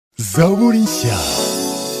zaburi nshya.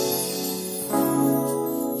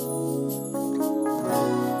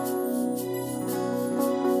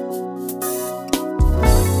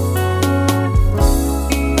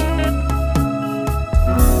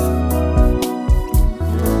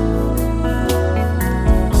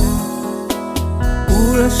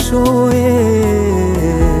 Urashoboye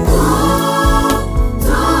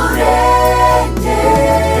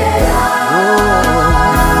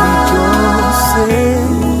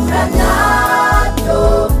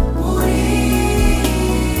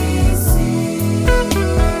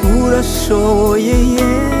urashoboye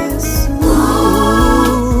Yesu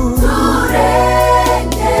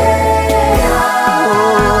turengera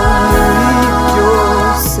muri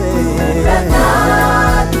byose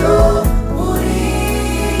muri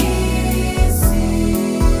isi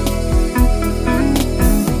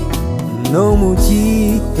no mu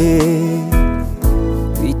gihe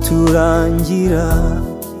biturangira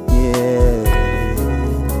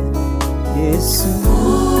Yesu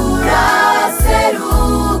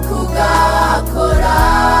uraseruka ugakora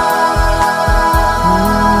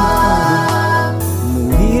mu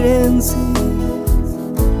birenze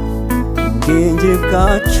ubwenge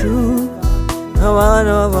bwacu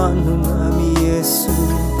nk'abana b'abantu mwami Yesu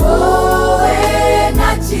wowe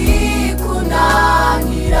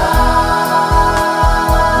ntakikunanira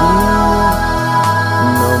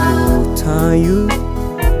no mu butayu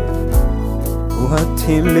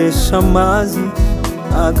uhatembesha amazi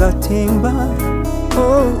agatemba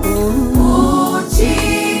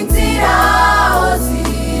ukinzira aho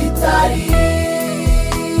zitari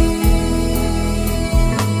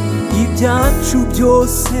ibyacu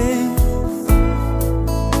byose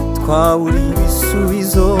twabura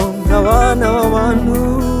ibisubizo nk'abana b'abantu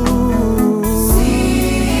si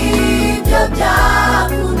ibyo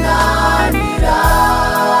byakunanira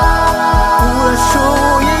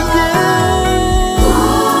urashoboye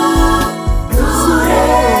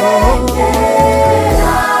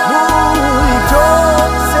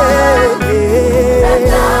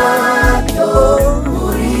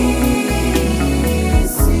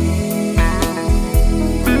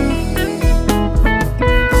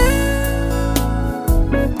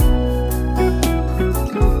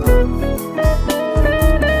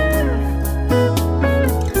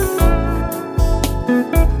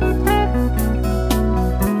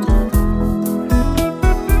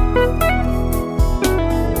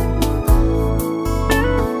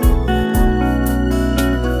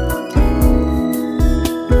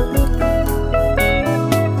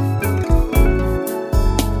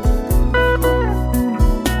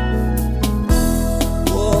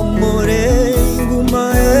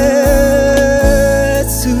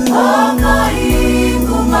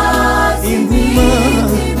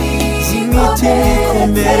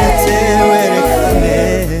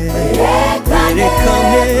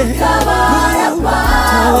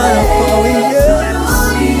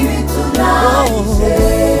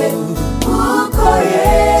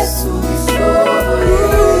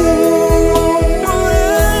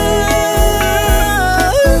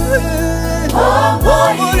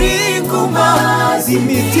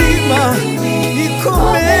imitima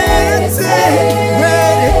ikomeretse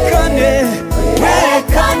werekane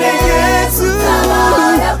Yesu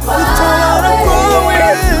utabara kwawe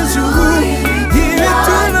hejuru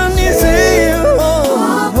ibitunanize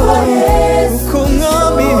kuko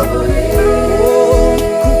mwami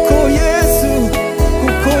kuko Yesu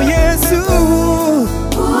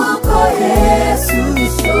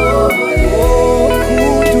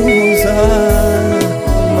kuduza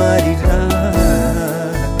amarira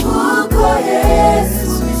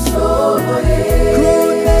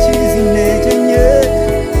kukiza intege nke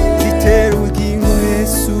zitera ubugingo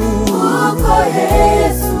Yesu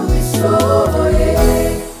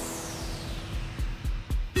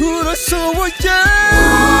urashoboye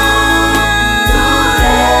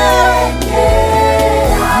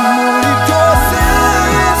muri byose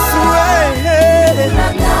Yesu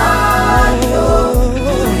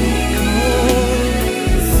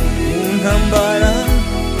mu ntambara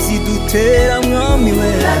zidutera mwami we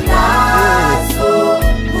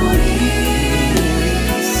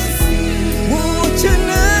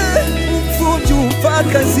ubukene upfubye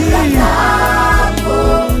ubupfakazi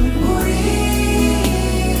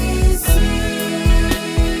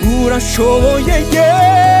urashoboye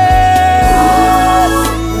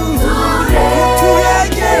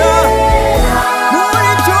turengera muri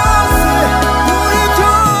byose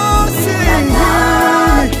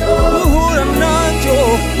uhura nabyo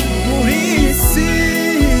muri isi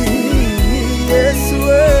Yesu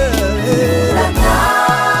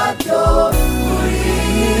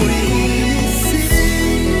muri isi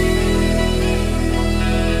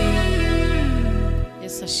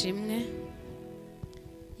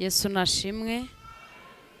Yesu nashimwe.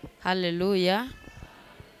 Haleluya.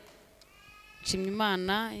 Nshimye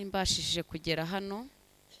Imana imbashishije kugera hano.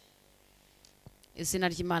 Izina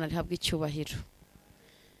ry'Imana rihabwa icyubahiro.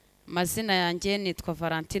 Mazina yanjye nitwa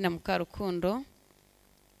Valentine MUKARUKUNDO.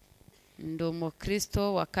 Ndi umukristo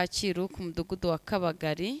wa Kacyiru ku mudugudu wa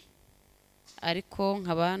Kabagari, ariko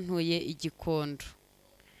nkaba ntuye Igikondo.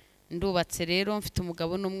 Ndubatse rero, mfite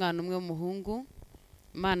umugabo n'umwana umwe w'umuhungu.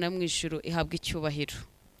 Imana yo mu ijuru ihabwa icyubahiro.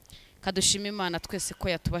 Kadushima Imana twese ko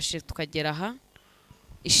yatubashije tukagera aha.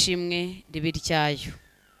 Ishimwe ribi ryayo.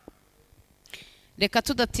 Reka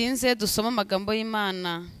tudatinze dusoma amagambo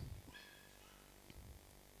y'Imana.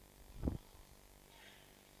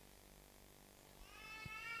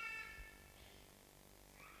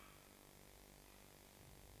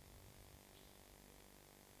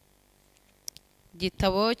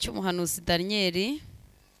 Igitabo cy'umuhanuzi Daniel.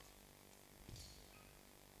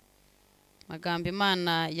 Magambo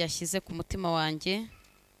Imana yashyize ku mutima wanjye.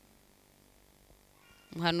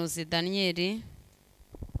 Umuhanuzi Daniel.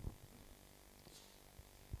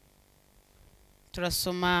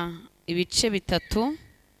 Turasoma ibice bitatu.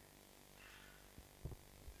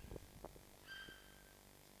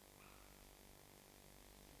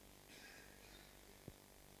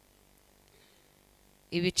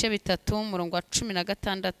 Ibice bitatu umurongo wa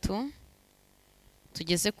 16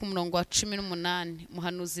 tugeze ku murongo wa 18.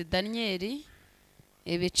 Umuhanuzi Daniel,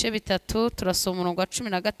 ibice bitatu, turasoma umurongo wa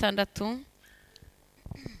 16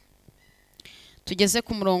 tugeze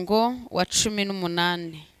ku murongo wa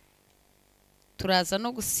 18. Turaza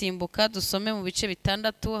no gusimbuka dusome mu bice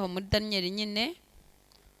bitandatu aho muri Daniel nyine.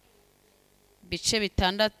 Bice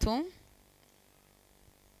bitandatu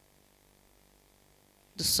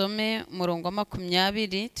dusome umurongo wa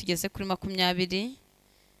 20 tugeze kuri 23.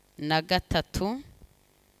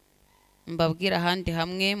 Mbabwira ahandi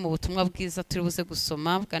hamwe mu butumwa bwiza turi buze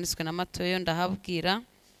gusoma bwanditswe na Matayo, ndahabwira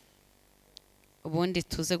ubundi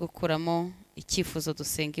tuze gukuramo icyifuzo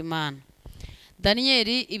dusenga Imana. Daniel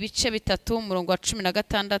ibice bitatu umurongo wa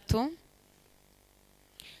 16.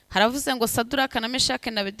 Haravuze ngo Saduraka na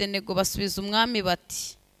Meshake na Abedenego basubiza umwami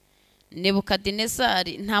bati,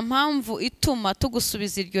 Nebukadinezari, nta mpamvu ituma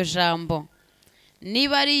tugusubiza iryo jambo.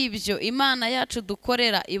 Niba ari ibyo Imana yacu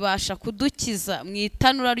dukorera ibasha kudukiza mu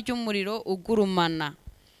itanura ry'umuriro ugurumana,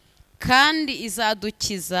 kandi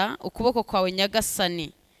izadukiza ukuboko kwawe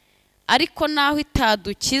Nyagasani. Ariko naho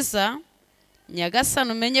itadukiza,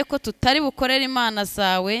 Nyagasani umenye ko tutari bukorera Imana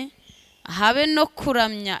zawe, habe no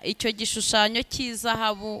kuramya icyo gishushanyo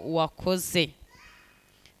cy'izahabu wakoze.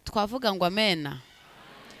 Twavuga ngo amena.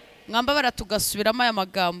 Mwambabara tugasubiramo aya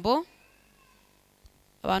magambo.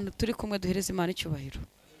 Abantu turi kumwe duhereze Imana icyubahiro.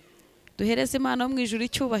 Duhereze Imana mu ijuru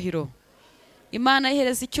icyubahiro. Imana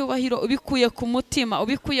ihereza icyubahiro ubikuye ku mutima,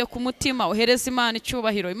 ubikuye ku mutima uhereze Imana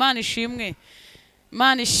icyubahiro. Imana ishimwe.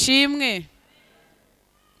 Imana ishimwe.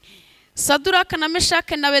 Saduraka na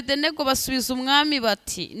Meshake na Abedenego basubiza umwami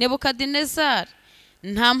bati, Nebukadinezari,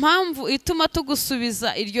 nta mpamvu ituma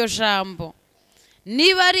tugusubiza iryo jambo.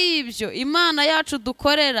 Niba ari ibyo Imana yacu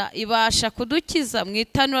dukorera ibasha kudukiza mu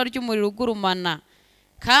itanura ry'umuriro ugurumana,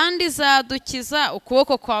 kandi izadukiza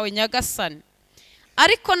ukuboko kwawe Nyagasani.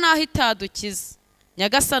 Ariko naho itadukiza,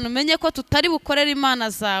 Nyagasani umenye ko tutari bukorera Imana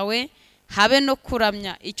zawe, habe no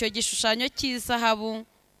kuramya icyo gishushanyo cy'izahabu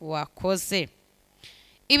wakoze.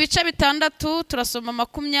 Ibice bitandatu turasoma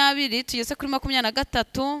 20 tugeze kuri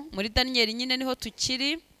 23 muri Daniel nyine niho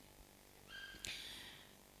tukiri.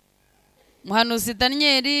 Muhanuzi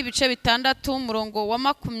Daniel ibice bitandatu umurongo wa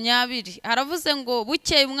 20. Haravuze ngo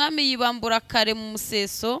bukeye umwami yibambura kare mu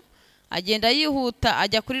museso, agenda yihuta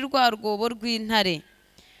ajya kuri rwa rwobo rw'intare.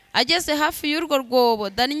 Ageze hafi y'urwo rwobo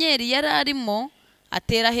Daniel yari arimo,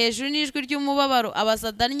 atera hejuru n'ijwi ry'umubabaro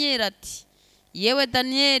abaza Daniel ati, yewe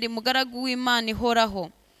Daniel mugaragu w'Imana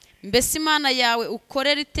ihoraho, mbese Imana yawe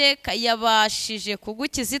ukorera iteka yabashije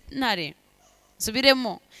kugukiza intare?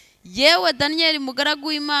 Subiremo. Yewe Daniel mugaragu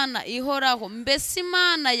w'Imana ihoraho, mbese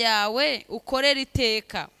Imana yawe ukorera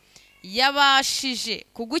iteka yabashije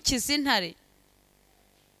kugukiza intare?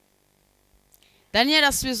 Daniel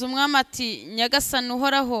asubiza umwami ati, Nyagasani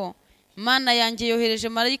uhoraho, Imana yanjye yohereje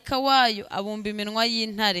marayika wayo abumba iminwa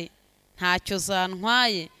y'intare. Ntacyo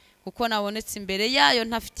zantwaye kuko nabonetse imbere yayo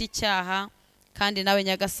ntafite icyaha, kandi nawe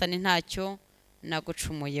Nyagasani ntacyo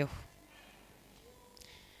nagucumuyeho.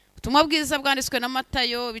 Ubutumwa bwiza bwanditswe na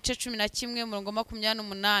Matayo ibice 11 umurongo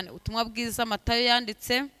 28. Ubutumwa bwiza Matayo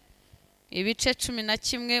yanditse ibice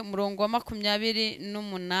 11 umurongo wa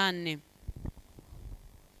 28.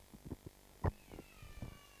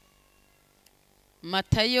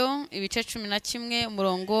 Matayo ibice 11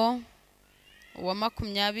 umurongo wa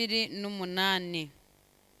 28.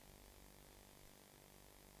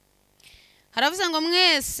 haravuze ngo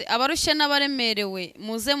mwese abarushye n'abaremerewe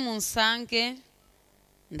muze munsange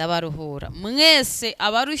ndabaruhura. Mwese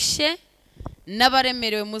abarushye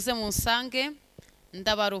n'abaremerewe muze munsange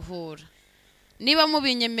ndabaruhura. Niba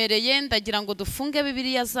mubinyemereye ndagira ngo dufunge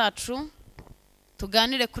Bibiliya zacu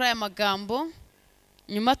tuganire kuri aya magambo,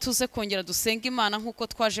 nyuma tuze kongera dusenga Imana nkuko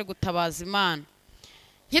twaje gutabaza Imana.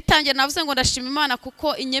 Nkitangiye navuze ngo ndashima Imana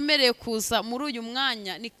kuko inyemereye kuza muri uyu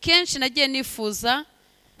mwanya. Ni kenshi nagiye nifuza,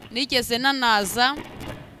 nigeze nanaza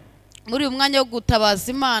muri uyu mwanya wo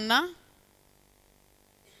gutabaza Imana.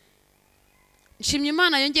 Nshimye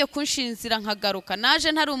Imana yongeye kunshinzira nkagaruka.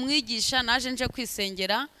 Naje ntari umwigisha, naje nje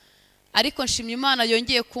kwisengera, ariko nshimye Imana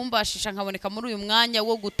yongeye kumbashisha nkaboneka muri uyu mwanya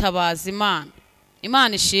wo gutabaza Imana.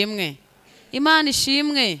 Imana ishimwe, Imana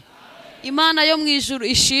ishimwe, Imana yo mu ijuru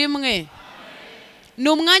ishimwe. Ni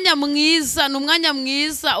umwanya mwiza, ni umwanya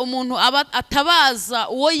mwiza umuntu atabaza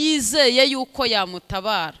uwo yizeye yuko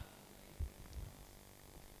yamutabara.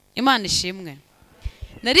 Imana ishimwe.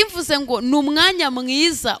 Narivuze ngo ni umwanya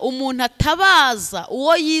mwiza umuntu atabaza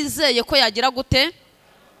uwo yizeye ko yagira gute.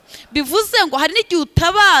 Bivuze ngo hari n'igihe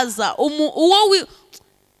utabaza uwo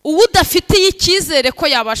udafitiye icyizere ko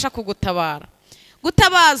yabasha kugutabara.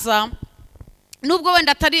 Gutabaza nubwo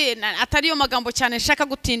wenda atari yo magambo cyane nshaka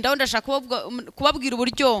gutindaho, ndashaka kubabwira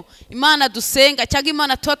uburyo Imana dusenga cyangwa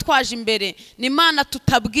Imana tuba twaje imbere. Ni Imana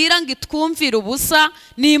tutabwira ngo itwumvire ubusa,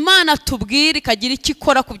 ni Imana tubwira ikagira icyo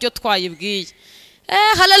ikora ku byo twayibwiye.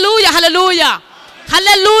 Haleluya, haleluya,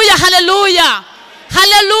 haleluya, haleluya,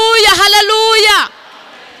 haleluya, haleluya.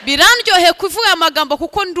 Birandyoheye kuvuga amagambo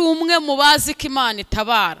kuko ndi umwe mu bazi ko Imana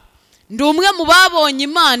itabara, ndi umwe mu babonye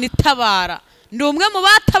Imana itabara, ndi umwe mu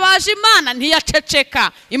batabaje Imana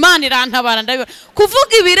ntiyaceceka. Imana irantabara ndabibona.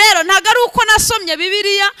 Kuvuga ibi rero ntago ari uko nasomye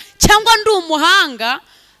Bibiliya cyangwa ndi umuhanga.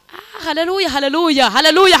 Haleluya, haleluya,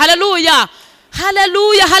 haleluya, haleluya,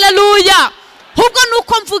 haleluya, haleluya. Ahubwo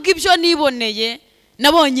nuko mvuga ibyo niboneye,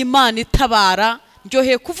 nabonye Imana itabara.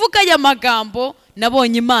 Ndyoheye kuvuga aya magambo,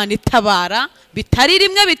 nabonye Imana itabara. Bitari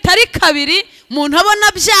rimwe bitari kabiri, umuntu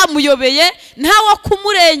abona byamuyobeye, ntawe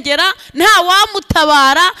kumurengera,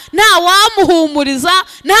 ntawamutabara, ntawamuhumuriza,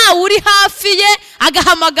 ntawe uri hafi ye,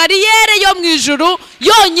 agahamagara iyere yo mu ijuru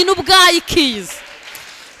yonyine ubwayo ikiza.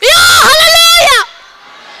 Haleluya,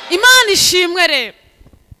 Imana ishimwe rero.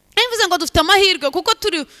 Nivuze ngo dufite amahirwe kuko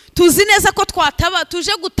tuzi neza ko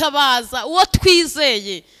tuje gutabaza uwo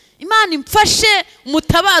twizeye. Imana imfashe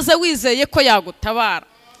mutabaze wizeye ko yagutabara,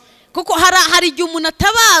 kuko hari igihe umuntu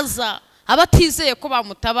atabaza aba atizeye ko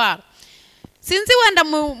bamutabara. Sinzi wenda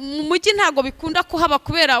mu mujyi ntago bikunda kuhaba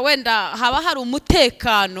kubera wenda haba hari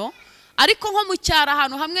umutekano, ariko nko mu cyaro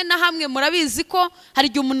ahantu hamwe na hamwe murabizi ko hari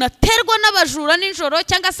igihe umuntu aterwa n'abajura nijoro,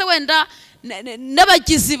 cyangwa se wenda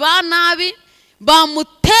n'abagizi ba nabi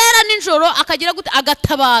bamutera nijoro akagira gute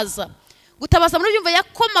agatabaza. Gutabaza muri byumva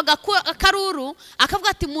yakomaga akaruru akavuga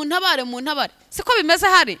ati muntabare, muntabare. Siko bimeze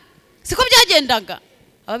hari, siko byagendaga.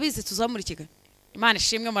 Ababizi tuzamurikira. Imana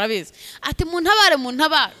ishimwe murabizi. Ati muntabare,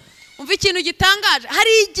 muntabare. Umva ikintu gitangaje,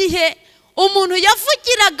 hari igihe umuntu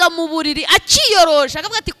yavugiraga mu buriri akiyorosha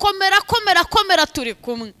akavuga ati komera, komera, komera turi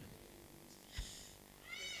kumwe.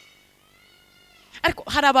 Ariko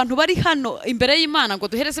hari abantu bari hano imbere y'Imana ngo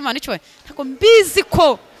duhereze Imana icyo, ntabwo mbizi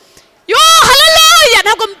ko haleluya,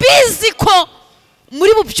 ntabwo mbizi ko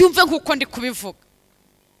muri bubyumve nkuko ndi kubivuga.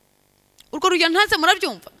 Urwo rugero ntaze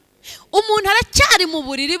murabyumva. Umuntu aracyari mu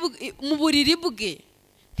buriri bwe,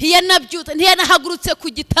 ntiyanabyuta, ntiyanahagurutse ku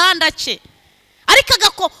gitanda cye, ariko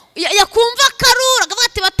yakumva akarura akavuga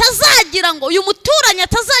ati batazagira ngo uyu muturanyi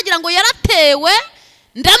atazagira ngo yaratewe,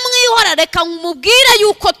 ndamwihora reka mubwire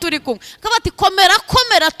yuko turi kumwe. Akavuga ati komera,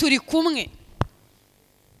 komera turi kumwe.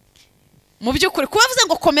 Mu by'ukuri kubavuze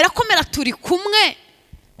ngo komera, komera turi kumwe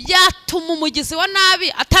byatuma umugizi wa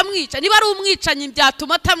nabi atamwica. Niba ari umwicanyi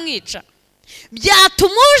byatuma atamwica,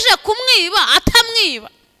 byatuma uje kumwiba atamwiba.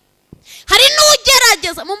 Hari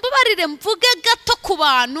n'ugerageza, mumbabarire mvuge gato ku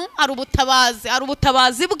bantu, ari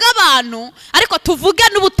ubutabazi bw'abantu, ariko tuvuge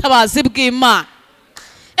n'ubutabazi bw'Imana.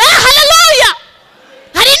 Haleluya.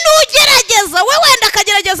 Hari n'ugerageza, we wenda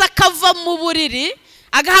akagerageza akava mu buriri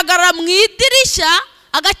agahagarara mu idirishya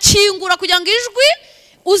agakingura kugira ngo ijwi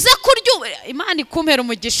uze kurya. Imana ikumpera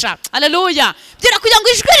umugisha. Haleluya. Byera kugira ngo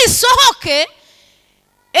ijwi risohoke,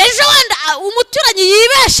 ejo wenda umuturanyi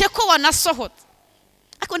yibeshe ko wanasohotse.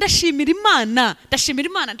 Ariko ndashimira Imana, ndashimira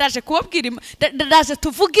Imana, ndaje kubabwira, ndaje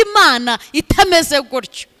tuvuga Imana itameze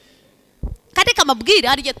gutyo. Kandi kamabwire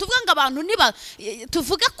hari igihe tuvuga ngo abantu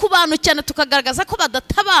tuvuga ku bantu cyane tukagaragaza ko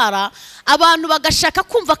badatabara, abantu bagashaka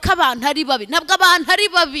kumva ko abantu ari babi. Ntabwo abantu ari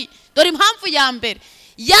babi. Dore impamvu ya mbere,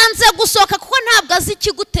 yanze gusohoka kuko ntabwo azi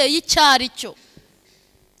ikiguteye icyo ari cyo.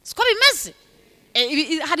 Siko bimeze.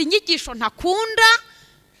 hari inyigisho ntakunda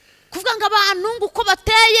kuvuga ngo abantu uko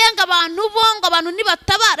bateye ngo abantu bo ngo abantu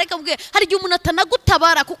nibatabara reka mvuge hari igihe umuntu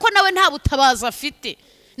atanagutabara kuko nawe nta butabaza afite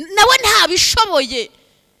nawe ntabishoboye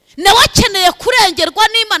nawe akeneye kurengerwa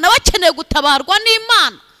n'Imana nawe akeneye gutabarwa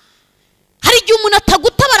n'Imana hari igihe umuntu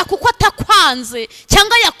atagutabara kuko atakwanze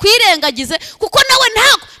cyangwa yakwirengagize kuko nawe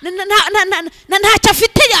ntacyo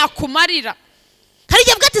afite yakumarira hari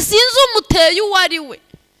igihe bwati sinzi umuteye uwo ari we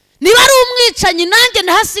niba ari umwicanyi nanjye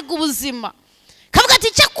ndahasiga ubuzima kavuga ati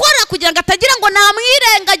icyo akora kugira ngo atagira ngo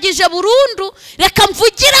namwirengagije burundu reka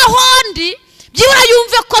mvugire ahondi byibura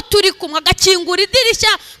yumve ko turi kumwe agakingura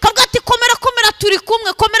idirishya kavuga ati komera komera turi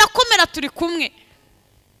kumwe komera komera turi kumwe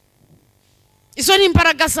izo ni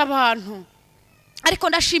imbaraga z'abantu ariko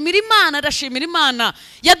ndashimira Imana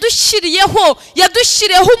yadushyiriyeho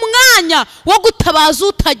umwanya wo gutabaza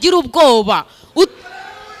utagira ubwoba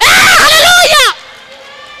haleluya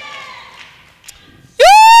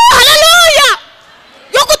haleluya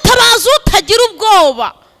yo gutabaza utagira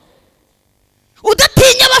ubwoba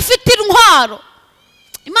udatinya abafite intwaro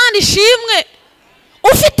Imana ishimwe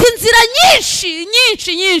ufite inzira nyinshi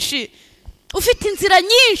ufite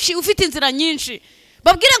inzira nyinshi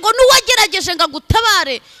babwire ngo n'uwagerageje ngo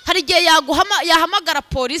agutabare hari igihe yahamagara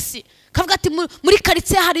polisi kavuga ati muri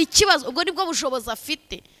karitsiye hari ikibazo ubwo nibwo bushobozi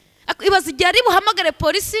afite ibaza igihe ari buhamagare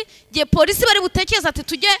polisi igihe polisi bari butekereza ati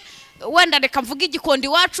tujye wenda reka mvuge igikondo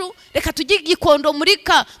iwacu reka tujye igikondo muri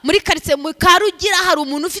karitsiye mu Karugira hari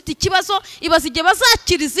umuntu ufite ikibazo ibaza igihe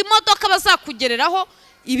bazakiriza imodoka bazakugereraho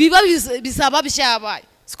ibiba bizaba byabaye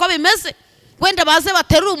siko bimeze wenda baze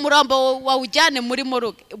baterura umurambo wawujyane muri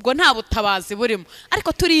moruge ubwo nta butabazi burimo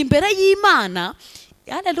ariko turi imbere y'Imana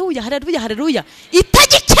haleluya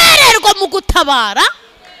itagikererwa mu gutabara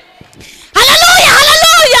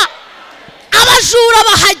haleluya abajura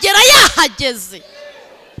bahagera yahageze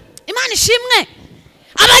Imana ishimwe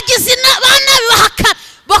abagizi banabi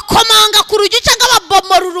bakomanga ku rugi cyangwa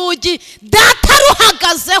babomora urugi data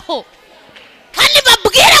ruhagazeho kandi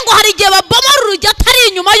babwire ngo hari igihe babomora urugi atari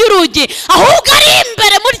inyuma y'urugi ahubwo ari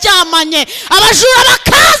imbere muryamanye abajura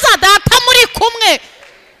bakaza data muri kumwe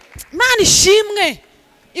Imana ishimwe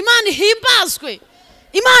Imana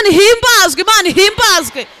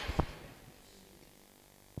ihimbazwe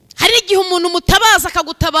hari igihe umuntu mutabaza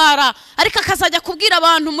akagutabara ariko akazajya kubwira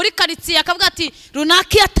abantu muri karitsiye akavuga ati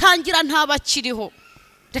runaka yatangira ntabakiriho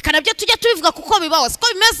reka nabyo tujye tubivuga kuko bibaho siko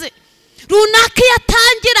bimeze runaka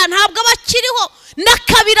yatangira ntabwo abakiriho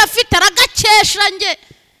nakabira afite aragakesha nge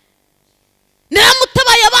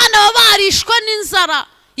naramutabaye abana babarishwe n'inzara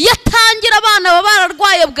yatangira abana baba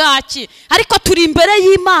bararwaye bwaki ariko turi imbere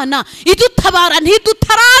y'Imana idutabara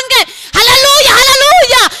ntidutarange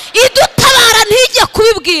haleluya idutabara ntijye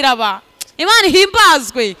kubibwira aba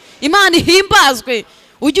Imana ihimbazwe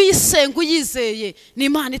ujye uyisenga uyizeye ni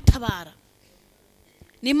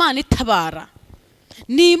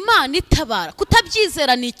Imana itabara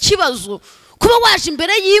kutabyizera ni ikibazo kuba waje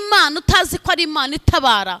imbere y'Imana utazi ko ari Imana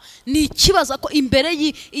itabara ni ikibazo ko imbere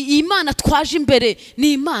y'Imana twaje imbere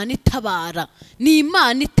ni Imana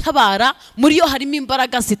itabara muri yo harimo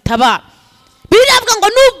imbaraga zitabara biravuga ngo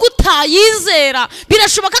nubwo utayizera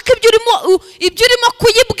birashoboka ko ibyo urimo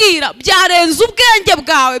kuyibwira byarenze ubwenge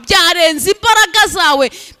bwawe byarenze imbaraga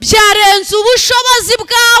zawe byarenze ubushobozi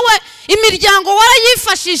bwawe imiryango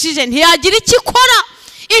warayifashishije ntiyagira icyo ikora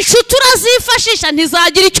inshuti urazifashisha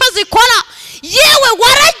ntizagira icyo zikora yewe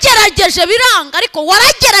waragerageje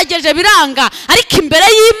biranga ariko imbere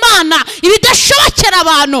y'Imana ibidashobokera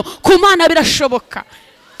abantu ku Mana birashoboka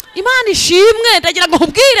Imana ishimwe ndagira ngo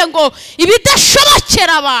nkubwire ngo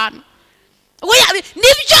ibidashobokera abantu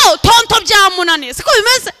nibyo tonto byamunaniye siko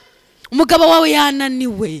bimeze umugabo wawe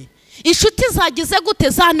yananiwe inshuti zagize gute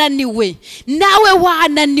zananiwe nawe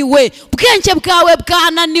wananiwe ubwenge bwawe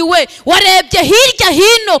bwananiwe warebye hirya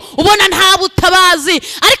hino ubona nta butabazi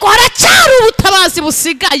ariko haracyari ubutabazi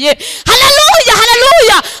busigaye haleluya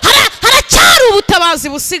haracyari ubutabazi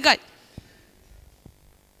busigaye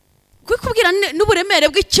kwikubwira n'uburemere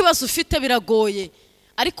bw'ikibazo ufite biragoye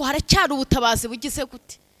ariko haracyari ubutabazi bugize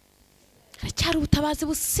gute haracyari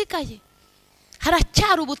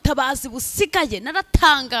ubutabazi busigaye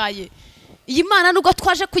naratangaye iyi Mana nubwo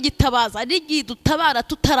twaje kugitabaza ari igihe dutabara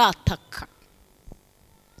tutarataka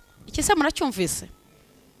ikise muracyumvise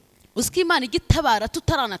uziko Imana igitabara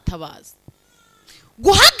tutaranatabaza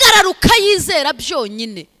guhagarara ukayizera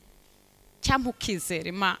byonyine cyangwa ukizera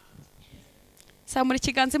Imana zamura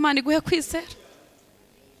ikiganza Imana iguhe kwizera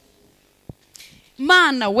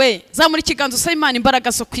Mana we zamura ikiganza usaba Imana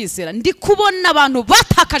imbaraga zo kwizera ndi kubona abantu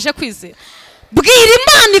batakaje kwizera bwira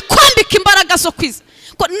Imana ikwambika imbaraga zo kwizera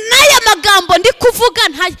ko n'aya magambo ndi kuvuga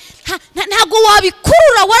ntago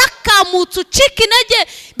wabikurura warakamutse ucika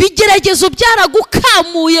intege bigeragezo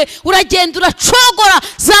byaragukamuye uragenda uracogora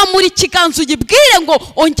zamura ikiganza ugibwire ngo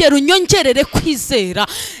ongera unyongerere kwizera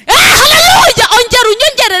haleluya ongera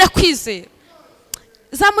unyongerere kwizera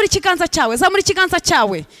zamura ikiganza cyawe zamura ikiganza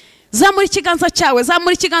cyawe zamura ikiganza cyawe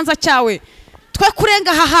zamura ikiganza cyawe twe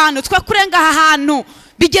kurenga aha hantu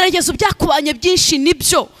bigeragezo byakubanye byinshi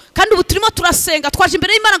nibyo kandi ubu turimo turasenga twaje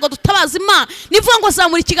imbere y'Imana ngo dutabaza Imana nivuga ngo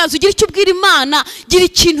zamura ikiganza ugira icyo ubwira Imana gira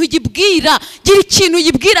ikintu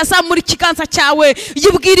yibwira zamura ikiganza cyawe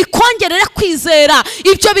yibwira ikongerera kwizera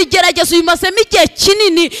ibyo bigeragezo bimazemo igihe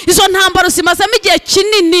kinini izo ntambaro zimazemo igihe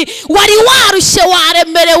kinini wari warushye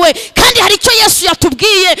waremerewe kandi hari icyo Yesu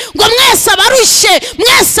yatubwiye ngo mwese abarushye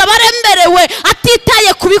mwese abaremerewe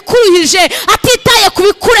atitaye kubikuruhije atitaye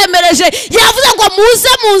kubikuremereje yavuze ngo muze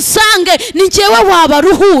munsange ni njyewe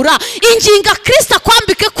wabaruhura inginga Kristo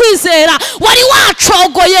akwambike kwizera wari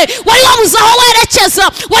wacogoye wari wabuze aho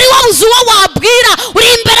werekeza wari wabuze uwo wabwira uri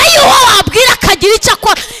imbere y'uwo wabwira akagira icyo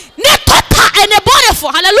akora netota eneborefo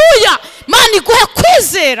haleluya Mana iguhe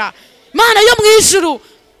kwizera Mana yo mu ijuru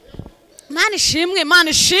Mana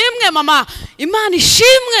ishimwe mama Imana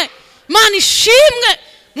ishimwe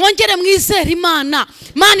mwongere mwizere Imana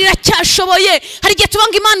iracyashoboye hari igihe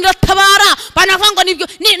tubanga Imana iratabara banavuga ngo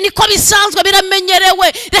niko bisanzwe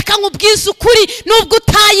biramenyerewe reka nkubwize ukuri nubwo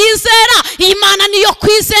utayizera Imana niyo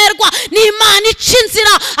kwizerwa ni Imana ica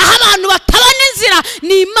inzira aho abantu batabona inzira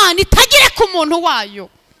ni Imana itagire ku muntu wayo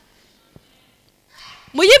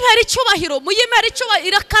muyimera icyubahiro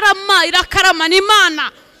irakarama ni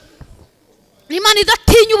Imana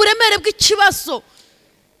idatinya uburemere bw'ikibazo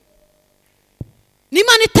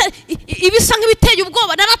Nimana ibisa nk'ibiteye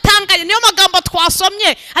ubwoba naratangaye niyo magambo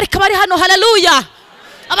twasomye ariko bari hano haleluya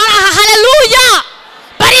abaraha haleluya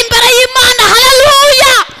bari imbere y'Imana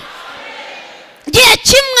haleluya gihe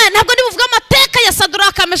kimwe ntabwo ndibuvuga amateka ya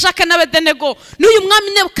Saduraka Meshaki na Abedenego n'uyu mwami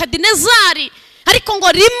Nebukadinezari ariko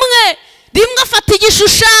ngo rimwe afata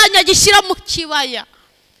igishushanyo agishyira mu kibaya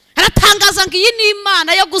aratangaza ngo iyi ni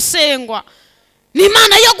Imana yo gusengwa ni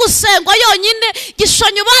Imana yo gusengwa yonyine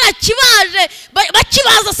gishonyo barakibaje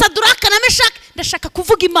bakibaza Saduraka na Meshaki ndashaka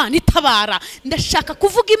kuvuga Imana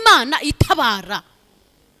itabara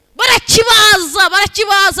barakibaza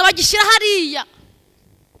bagishyira hariya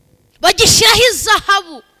bagishyiraho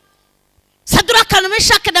izahabu Saduraka na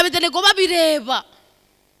Meshaki na Abedenego babireba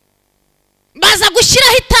baza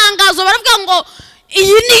gushyiraho itangazo baravuga ngo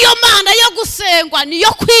iyi niyo Mana yo gusengwa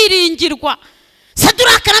niyo kwiringirwa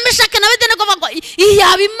Saduraka na Meshaki na Abedenego bavuga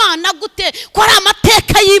iyaba Imana gute ko ari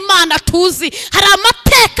amateka y'Imana tuzi hari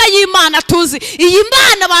amateka y'Imana tuzi iyi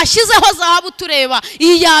Mana bashyizeho zahabu tureba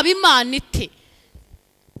iyaba Imana ite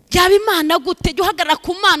yaba Imana gute jya uhagarara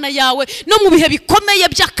ku Mana yawe no mu bihe bikomeye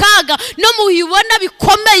by'akaga no mu bibona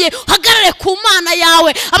bikomeye uhagarare ku Mana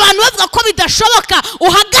yawe abantu bavuga ko bidashoboka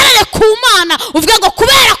uhagarare ku Mana uvuga ngo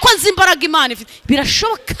kubera ko nzi imbaraga Imana ifite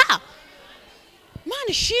birashoboka Imana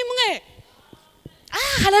ishimwe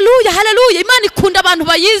haleluya Imana ikunda abantu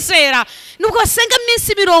bayizera nubwo basenga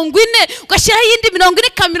iminsi 40 ugashyiraho iyindi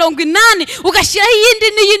 40 ugashyiraho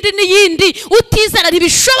iyindi utizera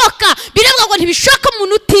ntibishoboka birebwa ngo ntibishoboka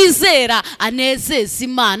umuntu utizera anezeza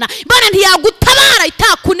Imana ntiyagutabara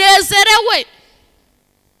itakunezerewe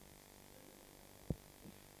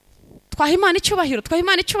twaha Imana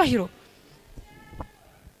icyubahiro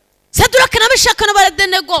Saduraka na Meshaki na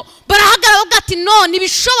Abedenego barahagarara bagati no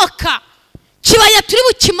ntibishoboka kibaya turi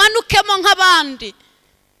bukimanukemo nk'abandi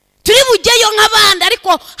turi bugeyo nk'abandi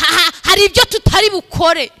ariko hari ibyo tutari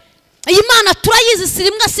bukore iyi Mana turayizi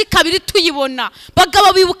sirimwe si kabiri tuyibona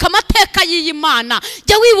bagabo bibuka amateka y'iyi Mana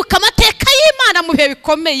jya wibuka amateka y'Imana mu bihe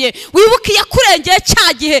bikomeye wibuka yakurengeye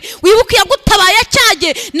cyagihe wibuka yagutabaye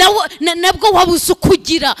cyagihe nabwo wabuze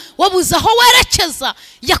ukugira wabuze aho werekeza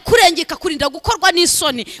yakurengeka kurinda gukorwa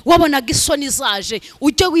n'isoni wabonaga isoni zaje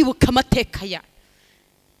ujye wibuka amateka ya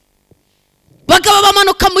bagabo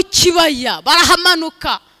bamanuka mu kibaya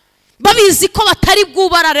barahamanuka babizi ko batari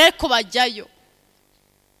bwubarare ariko bajyayo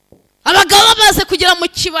abagabo bamaze kugera mu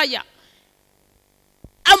kibaya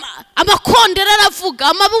amakondera aravuga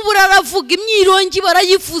amabubura aravuga imyirongi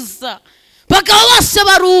barayivuza bagabo bose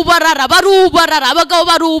barubarara abagabo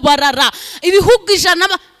barubarara ibihugu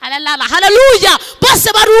 100 haleluya bose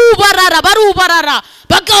barubarara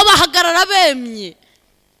bagabo bahagarara bemye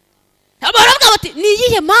abaravuga bati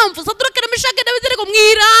niyihe mpamvu Saduraka na Meshaki na Abedenego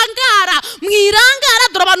mwirangara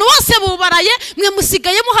dore abantu bose bubaraye mwe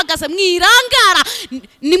musigaye muhagaze mwirangara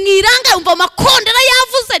ni mwirangara umva amakondera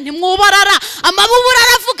yavuze ntimwubarara amabubura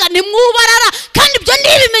aravuga ntimwubarara kandi ibyo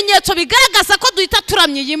ibimenyetso bigaragaza ko duhita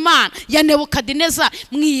turamye Imana ya Nebukadinezari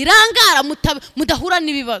mwirangara mudahura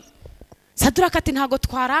n'ibibazo. Saduraka ati ntago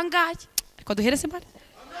twarangaye, ariko duhereze Imana.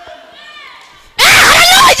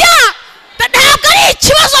 Haleluya! Ntabwo ari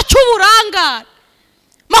ikibazo cy'uburangare.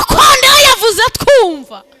 Makonde yavuze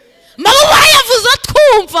twumva, Mabuba yavuze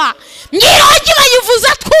twumva, Myirongi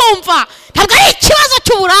bayivuze twumva. Ntabwo ari ikibazo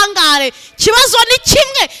cy'uburangare, ikibazo ni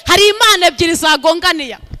kimwe, hari Imana ebyiri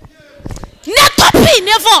zagonganiye. Netopi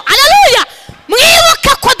nevo. Haleluya!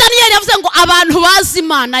 Mwibuka ko Daniel yavuze ngo abantu bazi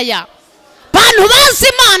Imana yabo, abantu bazi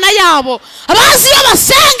Imana yabo, abazi iyo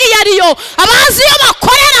basenga iyo ariyo, abazi iyo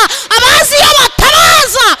bakorera, abazi iyo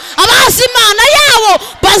batabaza, abazi Imana yabo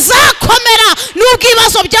bazakomera nubwo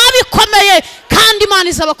ibibazo byaba bikomeye, kandi Imana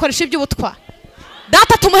izabakoresha iby'ubutwari.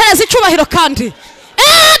 Data tumuhereze icyubahiro kandi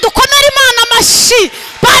dukomere Imana amashyi.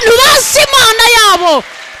 Abantu bazi Imana yabo,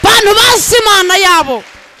 abantu bazi Imana yabo.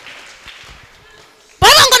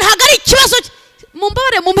 Baravuga ngo ntabwo ari ikibazo.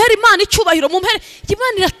 Mumpere Imana icyubahiro, mumpere.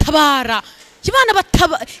 Imana iratabara, Imana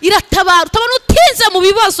iratabara. Utabona utinze mu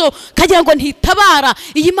bibazo kagira ngo ntitabara.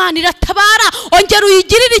 Iyi Imana iratabara. Ongera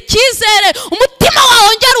uyigirire icyizere, umutima wawe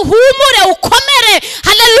ongera uhumure ukomere.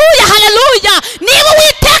 Haleluya, haleluya. Niba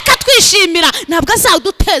Uwiteka twishimira ntabwo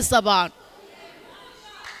azaduteza abantu.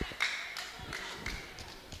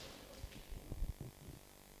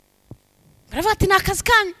 Baravuga ati ni akazi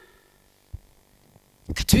kanyu,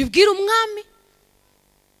 katubibwira umwami.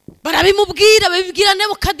 Barabimubwira, babibwira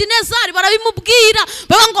Nebukadinezari, barabimubwira.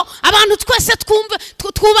 Baba ngo abantu twese twumve,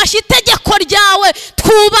 twubashye itegeko ryawe,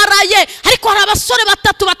 twubaraye. Ariko hari abasore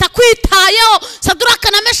batatu batakwitayeho,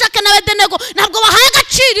 Saduraka na Meshaki na Abedenego, ntabwo bahaye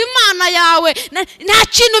agaciro Imana yawe.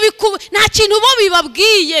 Nta kintu bo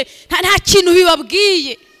bibabwiye, nta kintu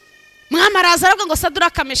bibabwiye. Mwami araza aravuga ngo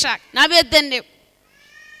Saduraka, Meshaki na Abedenego,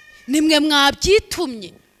 nimwe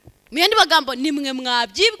mwabyitumye. Mu yandi magambo, nimwe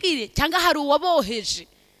mwabyibwiriye cyangwa hari uwaboheje,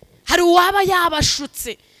 hari uwaba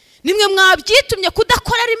yabashutse. Nimwe mwabyitumye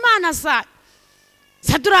kudakorera Imana zayo.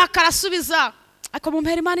 Saduraka arasubiza, ariko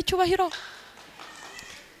mumpera Imana icyubahiro.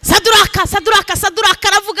 Saduraka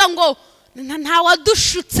aravuga ngo nta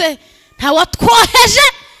wadushutse, nta watwoheje,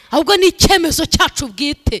 ahubwo ni icyemezo cyacu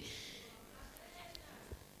bwite.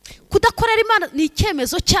 Kudakorera Imana ni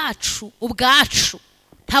icyemezo cyacu ubwacu.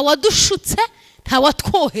 Nta wadushutse, nta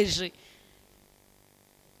watwoheje.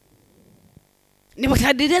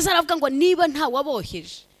 Nebukadinezari aravuga ngo niba nta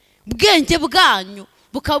waboheje, ubwenge bwanyu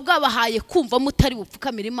bukaba bwabahaye kumva mutari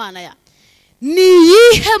bupfukamira Imana ya, ni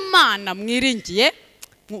iyihe Mana mwiringiye?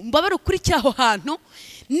 Mbabare ukurikira aho hantu.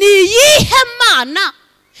 Ni iyihe Mana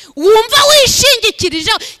wumva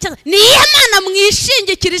wishingikirijeho? Ni iyihe Mana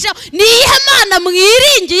mwishingikirijeho? Ni iyihe Mana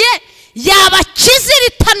mwiringiye yabakiza iri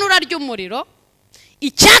tanura ry'umuriro?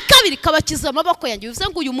 Icya kabiri, kabakiza amaboko yanjye. Bivuze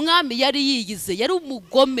ngo uyu mwami yari yiyize, yari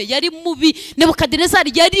umugome, yari mubi.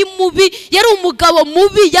 Nebukadinezari yari mubi, yari umugabo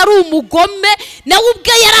mubi, yari umugome. Nawe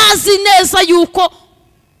ubwe yarazi neza yuko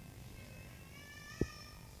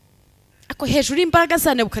ako hejuru imbaraga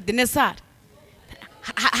za Nebukadinezari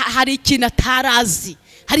hari ikintu atarazi,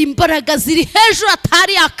 hari imbaraga ziri hejuru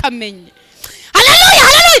atari yakamenye. Haleluya,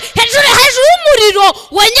 haleluya. Hejuru y'umuriro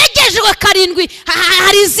wenyegejwe karindwi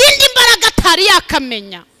hari izindi mbaraga atari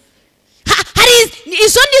yakamenya. Hari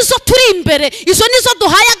izo nizo turi imbere, izo nizo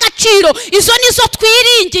duhaye agaciro, izo nizo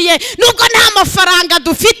twiringiye. Nubwo nta mafaranga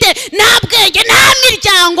dufite, nta bwenge, nta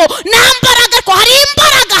miryango, nta mbaraga, ko hari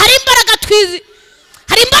imbaraga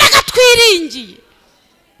twiringiye.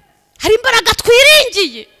 Hari imbaraga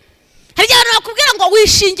twiringiye. Hari abantu bakubwira ngo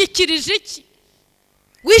wishingikirije iki?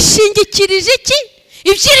 Wishingikirije iki?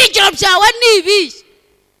 Ibyiringiro byawe ni ibi.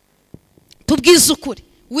 Tubwize ukuri,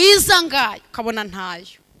 wiza ngayo ukabona ntayo,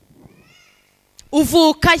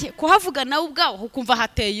 uvukaye kuhavuga nawe ubwaho ukumva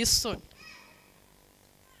hateye isoni.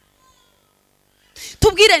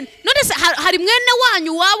 Tubwire none se hari mwene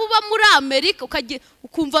wanyu waba uba muri Amerika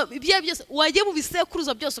ukumva ibyo byose wagiye mu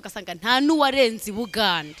bisekuruza byose ugasanga nta n'uwarenze i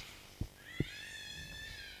Bugande.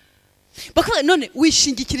 Bakaba none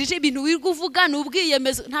wishingikirije ibintu wirwa uvuga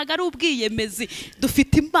n'ubwiyemezi. Ntago ari ubwiyemezi.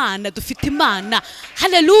 Dufite Imana.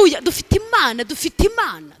 Haleluya, dufite Imana.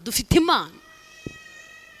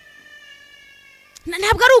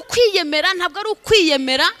 Ntabwo ari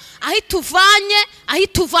ukwiyemera, aho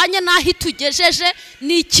ituvanye n'aho itugejeje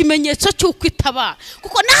ni ikimenyetso cy'uko itabara.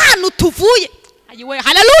 Kuko n'ahantu tuvuye,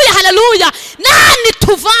 haleluya, n'ahantu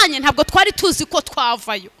tuvanye ntabwo twari tuzi ko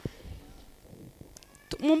twavayo.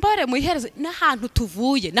 Mumbare muyihereze n'ahantu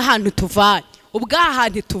tuvuye, n'ahantu tuvanye,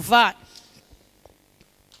 ubwahantu tuvanye.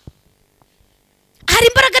 Hari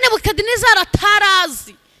imbaraga Nebukadinezari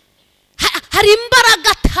atarazi. Hari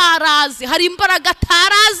imbaraga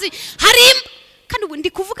atarazi. Kandi ndi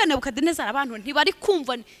kuvuga Nebukadinezari abantu ntibari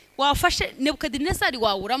kumva wafashe Nebukadinezari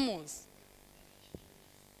wawe uramuzi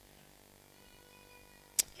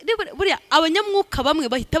buriya abanyamwuka bamwe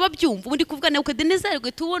bahita babyumva ubundi kuvuga Nebukadinezari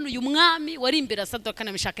gwe tubona uyu mwami wari imbere Sadoka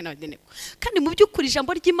na Meshaki na Abedenego kandi mu by'ukuri ijambo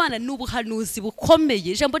ry'Imana n'ubuhanuzi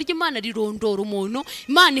bukomeye ijambo ry'Imana rirondora umuntu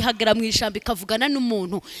Imana ihagera mu ijambo ikavugana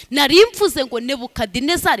n'umuntu nari mvuze ngo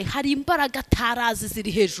Nebukadinezari hari imbaraga atarazi ziri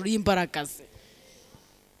hejuru y'imbaraga ze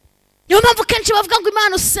niyo mpamvu kenshi bavuga ngo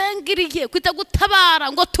Imana usengiriye kwita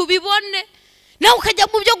gutabara ngo tubibone nawe ukajya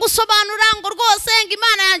mu byo gusobanura ngo rwose ngo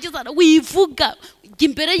Imana yangiza wivuga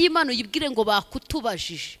imbere y'Imana uyibwire ngo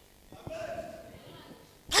bakutubajije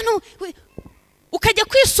hano ukajya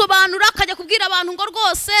kwisobanura ukajya kubwira abantu ngo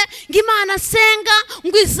rwose ngo Imana senga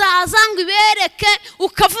ngo izaza ngo ibereke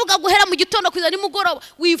ukavuga guhera mu gitondo kugeza nimugoroba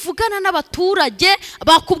wivugana n'abaturage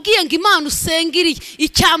bakubwiye ngo Imana usengiriye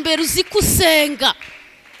icyambere uzi kusenga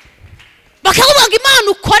bakavuga ngo Imana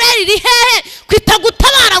ukorera iri hehe kwita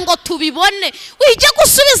gutabara ngo tubibone wije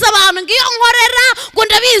gusubiza abantu ngo iyo nkorera ngo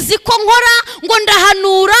ndabizi ko nkora ngo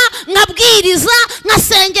ndahanura nkabwiriza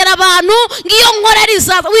nkasengera abantu ngo iyo nkorera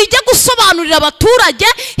izaza wije gusobanurira abaturage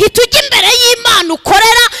hitujye imbere y'Imana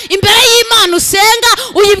ukorera imbere y'Imana usenga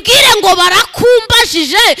uyibwire ngo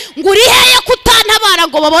barakumbajije ngo uri hehe kutantabara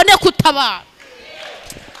ngo babone kutabara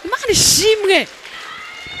Imana ishimwe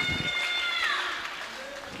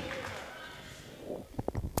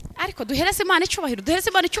ariko duhereze Imana icyubahiro duhereze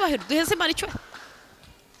Imana icyubahiro duhereze Imana icyubahiro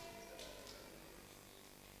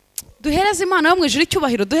duhereze Imana yo mu ijuru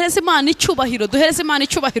icyubahiro duhereze Imana icyubahiro duhereze Imana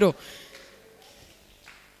icyubahiro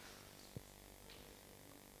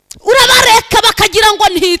urabareka bakagira ngo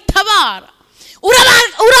ntitabara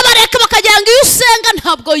urabareka bakagira ngo iyo usenga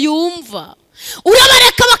ntabwo yumva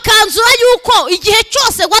urabareka bakanzura yuko igihe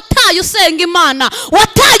cyose wataye usenga Imana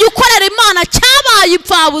wataye ukorera Imana cyabaye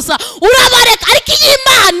ipfabusa urabareka ariko iyi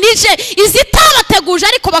Imana ije izitabateguje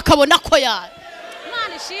ariko bakabona ko yaje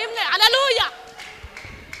Imana ishimwe haleluya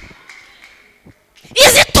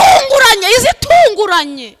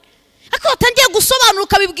izitunguranye ariko batangiye gusobanura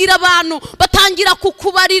ukabibwira abantu batangira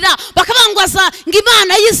kukubarira bakabangwaza ngo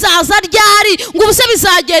Imana yizaza ryari ngo ubuse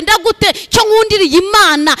bizagenda gute cyo nkundiriye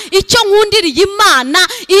Imana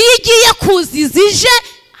iyo igiye kuzizije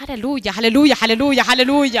haleluya haleluya haleluya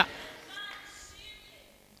haleluya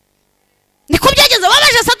niko byageze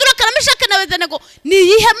babaje Sadoka na Meshaki na Abedenego ni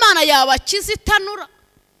iyihe Mana yabakiza itanura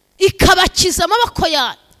ikabakiza amaboko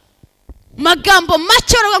yayo magambo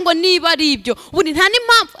make uravuga ngo niba ari ibyo ubundi nta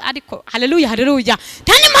n'impamvu ariko haleluya haleluya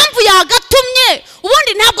nta n'impamvu yagatumye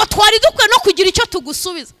ubundi ntabwo twari dukwiye no kugira icyo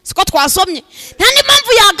tugusubiza siko twasomye nta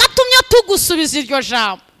n'impamvu yagatumye tugusubiza iryo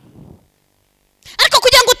jambo ariko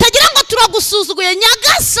kugira ngo utagira ngo turagusuzuguye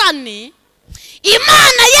Nyagasani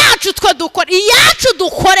Imana yacu twe dukora iyacu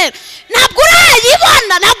dukorera ntabwo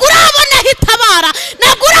urayibona ntabwo urabona hitabara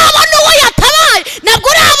ntabwo urabona uwo yatabaye ntabwo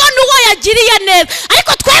urabona uwo yagiriye neza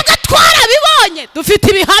ariko twebwe twarabibonye dufite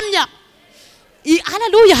ibihamya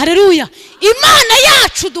haleluya haleluya Imana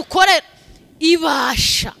yacu dukorera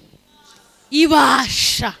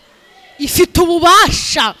ibasha ifite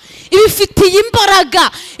ububasha ibifitiye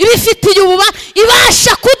imbaraga ibifitiye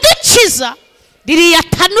ibasha kudukiza ririya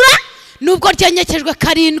tanura nubwo ryanyekejwe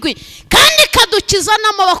karindwi kandi kadukiza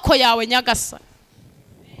n'amaboko yawe Nyagasani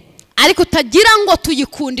ariko utagira ngo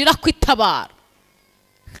tuyikundira kwitabara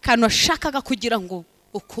kano shakaga kugira ngo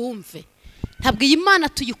ukumve ntabwo iyi Mana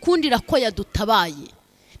tuyikundira ko yadutabaye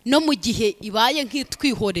no mu gihe ibaye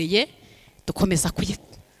nk'itwihoreye dukomeza kuyita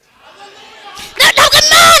ntabwo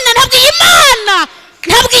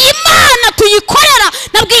iyi Mana tuyikorera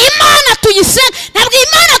ntabwo iyi Mana tuyisenga ntabwo iyi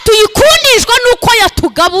Mana tuyikundishwa nuko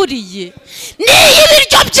yatugaburiye niyo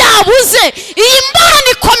ibiryo byabuze iyi Mana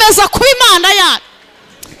ikomeza kuba Imana yacu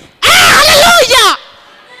haleluya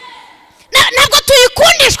ntabwo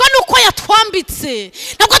tuyikundishwa nuko yatwambitse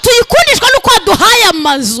ntabwo tuyikundishwa nuko yaduhaye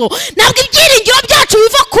amazu ntabwo ibyiringiro byacu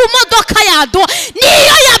biva ku modoka yaduha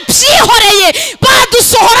niyo yabyihoreye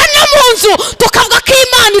badusohora no mu nzu tukavuga ko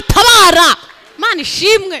Imana itabara Imana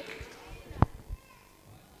ishimwe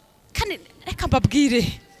kandi reka mbabwire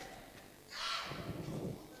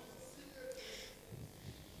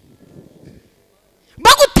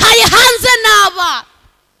bagutaye hanze n'aba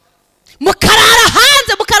mukarara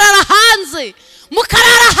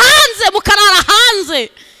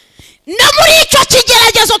hanze no muri icyo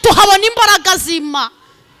kigeragezo tuhabona imbaraga z'Imana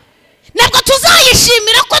ntabwo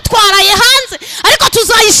tuzayishimira ko twaraye hanze ariko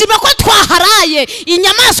tuzayishimira ko twaharaye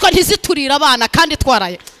inyamaswa ntiziturira abana kandi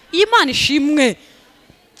twaraye Imana ishimwe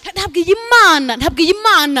ntabwo iyi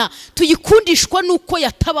Mana tuyikundishwa nuko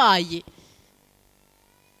yatabaye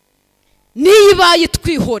niba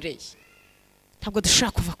yitwihoreye ntabwo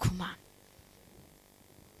dushaka kuva ku Mana.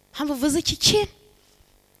 Hamva vuze iki kintu,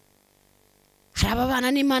 hari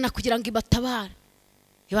ababana n'Imana kugira ngo ibatabare,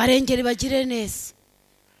 ibarengere, bagire neza.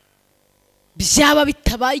 Byaba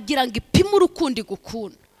bitabaye igira ngo ipime urukundo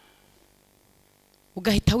igukunda,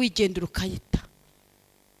 ugahita wigendera ukayita.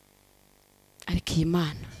 Ariko iyi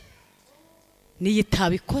Mana niyo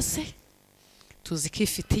itabikoze, tuzi ko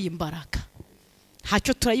ifitiye imbaraga.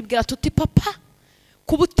 Ntacyo turayibwira tuti papa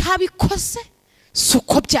kuba utabikoze si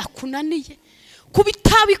uko byakunaniye, kuba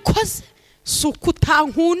utabikoze si uko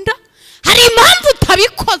utankunda, hari impamvu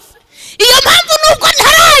utabikoze. Iyo mpamvu nubwo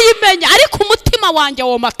ntarayimenya, ariko umutima wanjye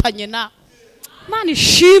womatanye nawe. Imana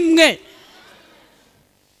ishimwe,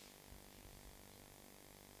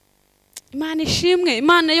 Imana ishimwe,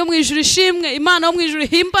 Imana yo mu ijuru ishimwe, Imana yo mu ijuru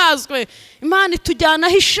himbazwe. Imana itujyana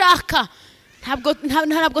aho ishaka,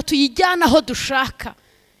 ntabwo tuyijyana aho dushaka.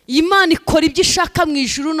 Imana ikora ibyo ishaka mu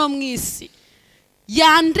ijuru no mu isi.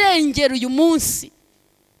 Yandengera uyu munsi,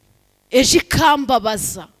 ejo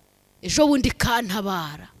ikambabaza, ejo bundi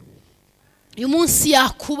ikantabara. Uyu munsi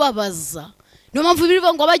yakubabaza. Niyo mpamvu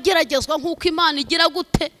bivuga ngo abageragezwa nk'uko Imana igira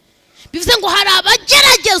gute, bivuze ngo hari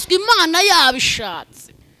abageragezwa Imana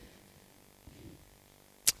yabishatse.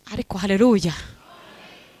 Ariko haleluya,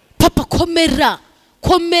 papa komera,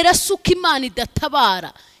 komera, suko Imana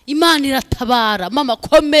idatabara, Imana iratabara. Mama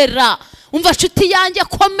komera, umva nshuti yanjye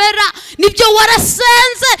komera. Nibyo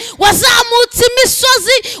warasenze, wazamutse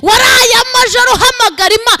imisozi, waraye amajoro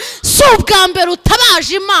uhamagara Imana, si ubwa mbere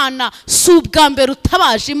utabaje Imana, si ubwa mbere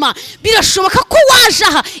utabaje Imana. Birashoboka ko waje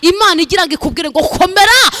aha Imana igira ngo ikubwire ngo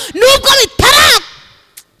komera nubwo bitara.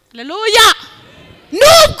 Haleluya,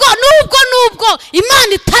 nubwo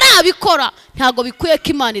Imana itarabikora, ntago bikwiye ko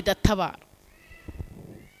Imana idatabara.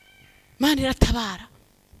 Imana iratabara.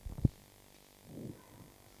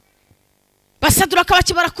 Basadura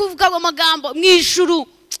kabakibara kuvuga ngo magambo mu ijuru,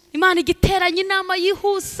 Imana igiteranye inama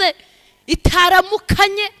yihuse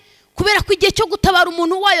itaramukanye, kubera ko igihe cyo gutabara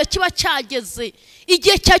umuntu wayo kiba cyageze.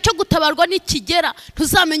 Igihe cyo gutabarwa nikigera,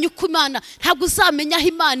 ntuzamenya uko Imana, ntabwo uzamenya aho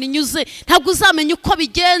Imana inyuze, ntabwo uzamenya uko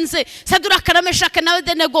bigenze. Saduraka na Meshake na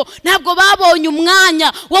Abedenego ntabwo babonye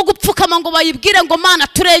umwanya wo gupfukama ngo bayibwire ngo Mana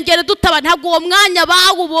turengere dutaba. Ntabwo uwo mwanya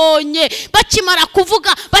bawubonye. Bakimara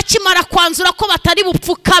kuvuga, bakimara kwanzura ko batari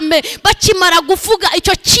bupfukame, bakimara kuvuga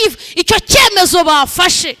icyo cyemezo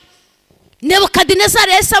bafashe,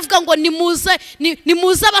 Nebukadinezari yahise avuga ngo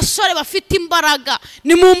nimuze abasore bafite imbaraga,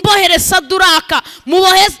 nimumbohere Saduraka,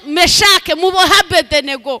 mubohe Meshake, mubohe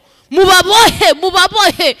Abedenego,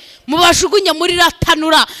 mubabohe, mubajugunye muri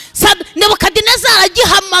ratanura. Nebukadinezari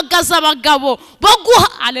agihamagaza abagabo bo guha,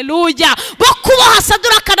 haleluya, bo kuboha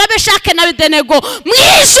Saduraka na Meshake na Abedenego. Mu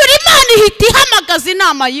ijuru Imana ihita ihamagaza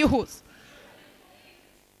inama yihuse.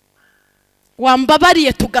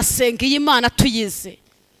 Wambabariye tugasenga iyi Imana tuyize.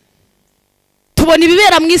 Tubona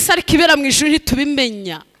ibibera mu isi ariko ibera mu ijuru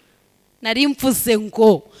ntitubimenya. Nari mvuze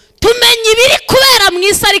ngo tumenye ibiri kubera mu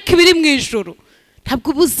isi ariko ibiri mu ijuru ntabwo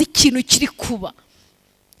ubuzi ikintu kiri kuba.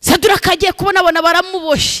 Saduraka agiye kubona abona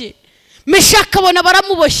baramuboshye, Meshake abona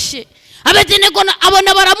baramuboshye, Abedenego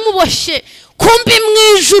abona baramuboshye. Kumbi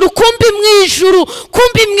mu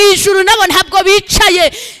ijuru nabo ntabwo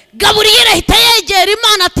bicaye. Gaburiyeli ahita yegera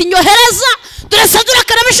Imana ati nyohereza, dore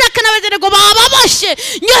Saduraka na Meshake na Abedenego bababoshye,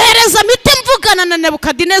 nyohereza mpite mvugana na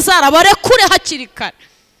Nebukadinezari abarekure hakiri kare.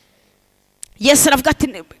 Yesu aravuga ati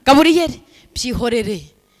Gaburiyeli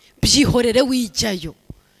byihorere wijyayo,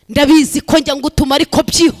 ndabizi ko njya ngutuma ariko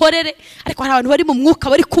byihorere. Ariko hari abantu bari mu mwuka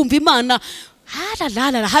bari kumva Imana.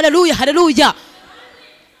 Haleluya.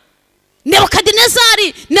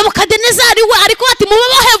 Nebukadinezari we ariko ati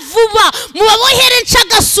mubabohe vuba,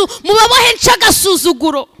 mubabohe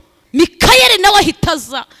ncagasuzuguro. Mikayeli nawe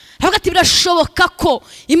ahitaza avuga ati birashoboka ko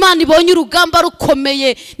Imana ibonye urugamba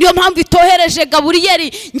rukomeye, niyo mpamvu itohereje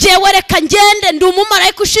Gaburiyeli. Ngewe reka ngende, ndi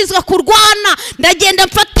umumarayika ushinzwe kurwana, ndagenda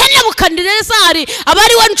mfate Nebukadinezari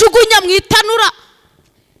abari we njugunya mu itanura,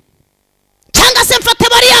 cyangwa se mfate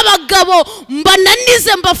bari abagabo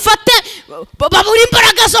mbananize, mbafate babura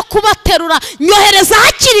imbaraga zo kubaterura, nyohereza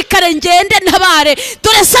hakiri kare ngende ntabare.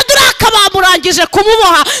 Dore Saduraka bamurangije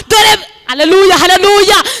kumuboha, dore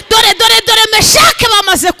haleluya, dore Meshake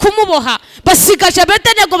bamaze kumuboha, basigaje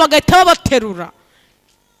Abedenego bagahita babaterura.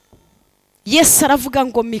 Yesu aravuga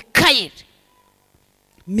ngo Mikayeli,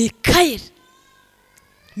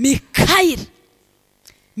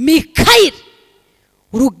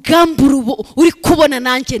 urugamba uri kubona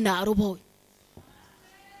nanjye narubonye.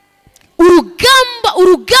 Urugamba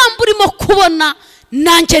urimo kubona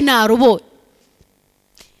nanjye narubonye.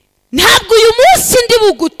 Ntabwo uyu munsi ndi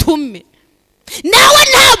bugutume, nawe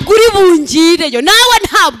ntabwo uri bungireyo, nawe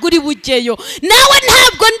ntabwo uri bugeyo, nawe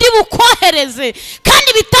ntabwo ndi bukohereze,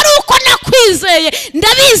 kandi bitari uko nakwizeye.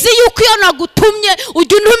 Ndabizi yuko iyo nagutumye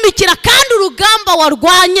ujya untumikira, kandi urugamba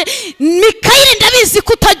warwanye Mikayeli ndabizi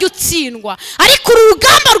ko utajya utsindwa. Ariko uru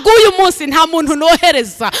rugamba rw'uyu munsi nta muntu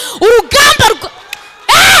nohereza. Urugamba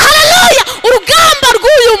haleluya, urugamba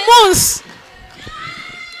rw'uyu munsi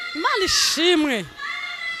Imana ishimwe,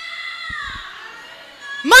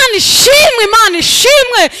 Imana ishimwe, Imana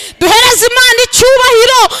ishimwe. Duhereze Imana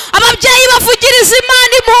icyubahiro, ababyeyi bavugiriza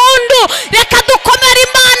Imana impundu. Reka dukomere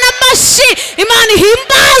Imana amashyi. Imana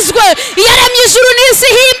ihimbazwe, iyaremye ijuru n'isi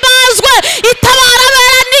ihimbazwe, itabara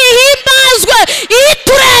abera nihimbazwe,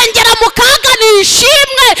 iturengera mu kaga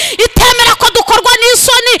nishimwe, itemera ko dukorwa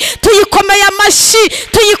n'isoni. Tuyikomeye amashyi,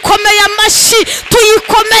 tuyikomeye amashyi,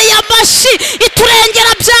 tuyikomeye amashyi.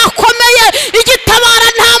 Iturengera byakomeye, igitabara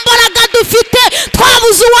nta mbaraga dufite,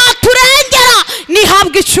 twabuze uwaturengera.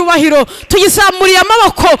 Nihabwe icyubahiro. Tuyizamuriye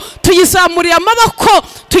amaboko, tuyizamuriye amaboko,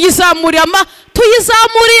 tuyizamuriye amaboko,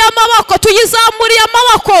 tuyizamuriye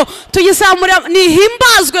amaboko, tuyizamuriye.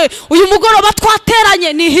 Nihimbazwe uyu mugoroba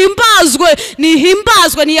twateranye, nihimbazwe,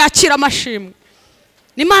 nihimbazwe, niyakira amashimwe.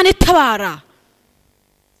 N'Imana itabara.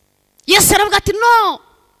 Yesu aravuga ati no,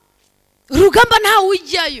 urugamba ntawe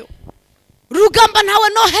ujyayo, urugamba ntawe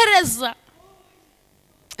nohereza.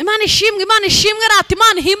 Imana ishimwe, Imana ishimwe rati,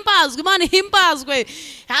 Imana ihimbazwe, Imana ihimbazwe,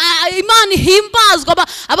 Imana ihimbazwe.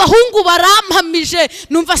 Abahungu barampamije,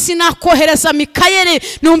 numva sinakohereza Mikayeli,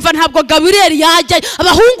 numva ntabwo Gaburiyeli yajyayo.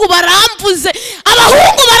 Abahungu baramvuze,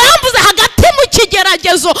 abahungu baramvuze hagati mu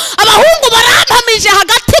kigeragezo, abahungu barampamije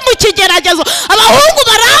hagati mu kigeragezo, abahungu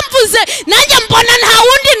baramvuze, nanjye mbona nta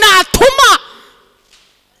wundi natuma.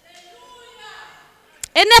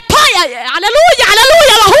 Enetoya, haleluya,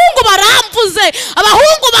 haleluya. Abahungu baramvuze,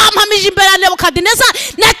 abahungu bampamije imbere ya Nebukadinezari,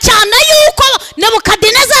 na cyane yuko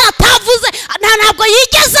Nebukadinezari atavuze, ntabwo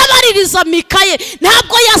yigeze abaririza Mikayeli,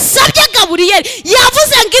 ntabwo yasabye Gaburiyeli,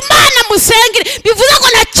 yavuze ngo Imana musengere. Bivuze ngo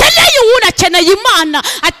nakeneye uwundi, akeneye Imana.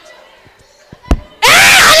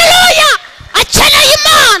 Haleluya, akeneye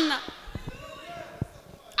Imana,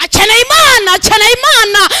 akeneye Imana, akeneye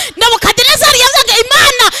Imana. Nebukadinezari yavuze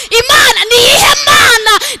Imana, Imana niyihe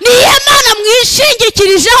Mana, niyihe Mana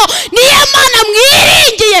mwishingikirijeho, niyihe Mana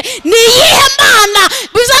mwiringiye, niyihe Mana.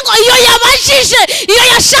 Bivuze ngo iyo yabajije, iyo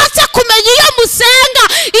yashatse kumenya iyo musenga,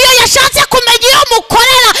 iyo yashatse kumenya iyo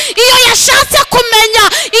mukorera, iyo yashatse kumenya,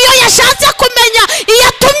 iyo yashatse kumenya, iyo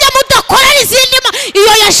atumye mudakorera izindi Mana,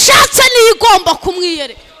 iyo yashatse niyo igomba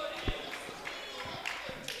kumwiyereka.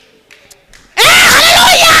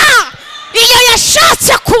 Haleluya, iyo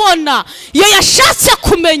yashatse kubona, iyo yashatse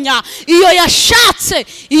kumenya, iyo yashatse,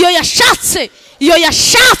 iyo yashatse, iyo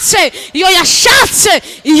yashatse, iyo yashatse,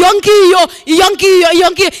 iyo ngiyo, iyo ngiyo,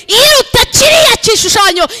 iyo ngiyo, iyo utakiriye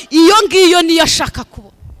kishushanyo, iyo ngiyo niyo ashaka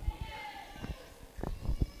kubona.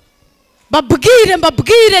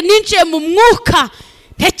 Mbabwire ninjiye mu mwuka,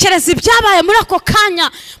 ntekereza ibyabaye muri ako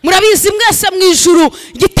kanya. Murabizi mwese mu ijuru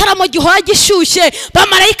igitaramo gihora gishyushye,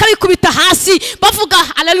 bamarayika bikubita hasi bavuga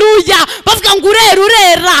haleluya, bavuga ngo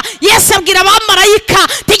urera. Yesu abwira abamarayika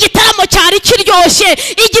igitaramo cyari kiryoshye,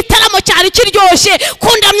 igitaramo cyari kiryoshye,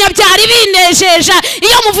 kundamya byari binejeje.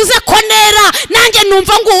 Iyo muvuze ko nera, nanjye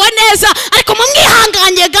numva nguwe neza, ariko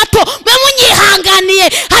mumwihanganye gato, munyihanganiye.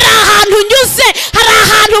 Hari ahantu nyuze, hari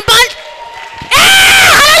ahantu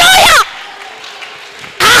haleluya,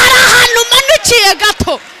 hari ahantu manukiye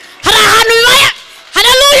gato, hari ahantu bibaye.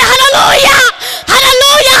 Haleluya, haleluya,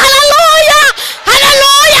 haleluya, haleluya,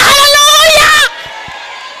 haleluya, haleluya.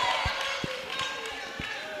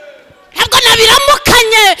 Ntabwo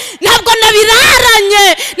nabiramukanye, ntabwo nabiraranye,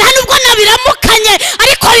 nta nubwo nabiramukanye,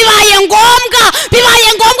 ariko bibaye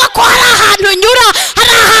ngombwa ko hari ahantu nyura,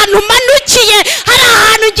 hari ahantu manukiye, hari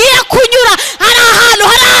ahantu ugiye kunyura, hari ahantu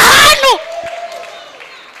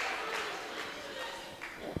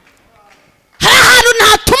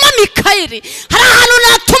natuma Mikayeli, hari ahantu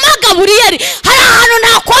natuma Gaburiyeli, hari ahantu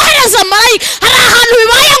nakohereza marayika, hari ahantu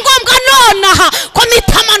bibaye ngombwa nonaha ko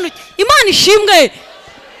mitamanuye. Imana ishimwe.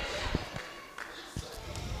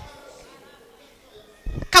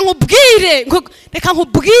 Reka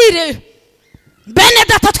nkubwire bene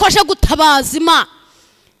data, twaje gutabaza Imana.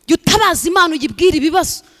 Utabaza Imana uyibwira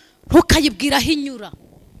ibibazo, ntukayibwira aho inyura.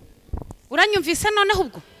 Uranyumvise noneho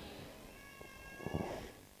ubwo?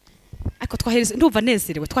 Ariko twahirize, ndumva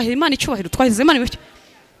nezerewe, twahirize Imana icyubahiro, twahirize Imana ibyo.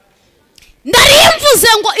 Ndarimvuze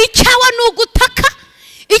ngo icyawa n'ugutaka,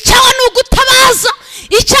 icyawa n'ugutabaza,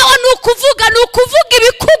 icyawa n'ukuvuga, n'ukuvuga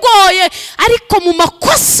ibikugoye. Ariko mu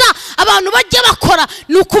makosa abantu bajya bakora,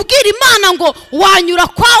 n'ukubwira Imana ngo wanyura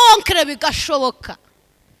kwa onkere bigashoboka,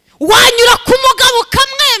 wanyura ku mugabo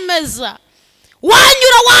ukamwemeza,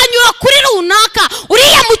 wanyura kuri runaka,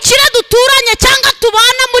 uriya mukire duturanye cyangwa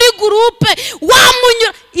tubana muri gurupe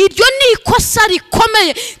wamunyura. Iryo ni ikosa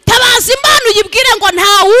rikomeye. Tabaza Imana uyibwire ngo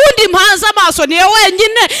nta wundi mpanze amaso, niyo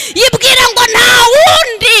wenyine. Yibwire ngo nta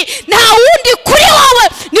wundi kuri wowe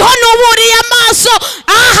niho nuburiye amaso.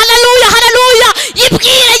 Haleluya, haleluya.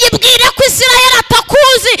 Yibwire ko Isirayeli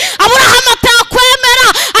atakuzi, Aburahamu atakwemera,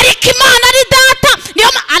 ariko Imana ari data. Niyo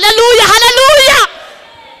haleluya, haleluya.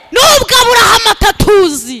 Nubwo Aburahamu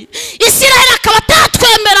atatuzi, Isirayeli akaba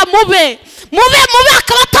atatwemera, mube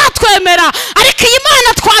akaba atatwemera, ariko iyi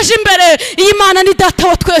Mana twaje imbere, iyi Mana ni data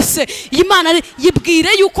wa twese. Iyi Mana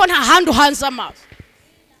yibwire yuko nta handi uhanze amaso.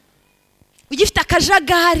 Ugifite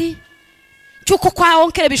akajagari cyuko kwa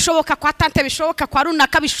onkere bishoboka, kwa tante bishoboka, kwa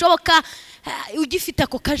runaka bishoboka, ugifite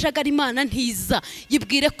ako kajagari, Imana ntiza.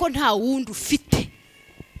 Yibwire ko nta wundi ufite.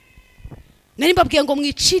 Nari mbabwiye ngo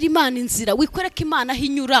mwicire Imana inzira, wikwereke Imana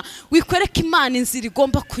hinyura, wikwereke Imana inzira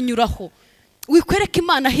igomba kunyuraho, wikwereke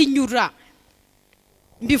Imana hinyura.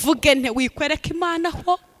 Mbivuge nte, wikwereke Imana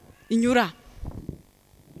ho inyura.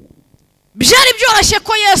 Byari byoroshye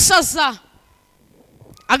ko Yesu aza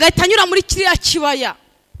agahita anyura muri kiriya kibaya,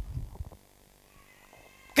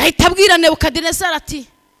 gahita abwira Nebukadinezari ati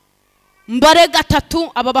mbare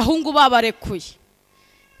gatatu aba bahungu babarekuye.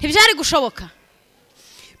 Ntibyari gushoboka.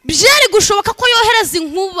 Byari gushoboka ko yohereza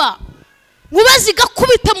inkuba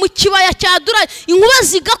zigakubita mu kibaya cya Dura, inkuba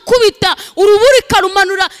zigakubita, urubura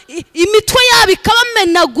ikarumanura, imitwe yabo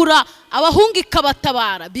ikabamenagura, abahungu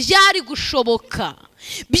ikabatabara. Byari gushoboka.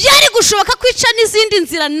 Byari gushoboka kwica n'izindi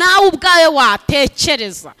nzira nawe ubwawe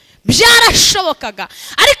watekereza. Byarashobokaga.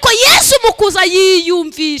 Ariko Yesu mukuza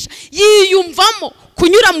yiyumvamo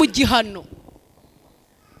kunyura mu gihano.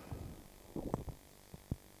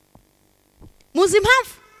 Muzi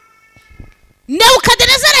impamvu?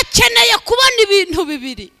 Nebukadinezari akeneye kubona ibintu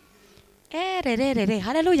bibiri.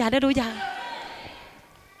 Haleluya, haleluya.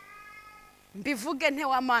 Mbivuge nte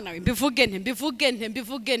wa Mana we, mbivuge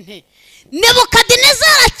nte.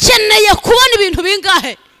 Nebukadinezari akeneye kubona ibintu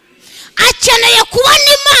bingahe? Akeneye kubona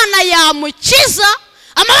Imana yamukiza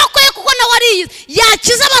amaboko ye, kuko nawe ariyize.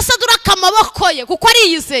 Yakiza abasadura amaboko ye kuko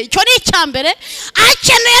ariyize. Icyo ni icyambere.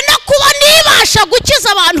 Akeneye no kubona ibasha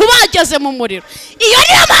gukiza abantu bageze mu muriro. Iyo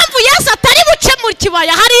niyo mpamvu Yesu atari buce mu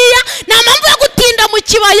kibaya hariya, nta mpamvu yo gutinda mu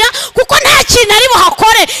kibaya, kuko nta kintu ari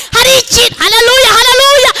buhakore. Hari ikintu, haleluya,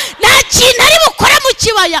 haleluya, nta kintu ari bukore mu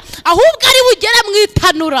kibaya, ahubwo ari bugere mu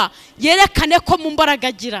itanura, yerekane ko mu mbaraga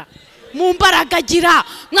agira.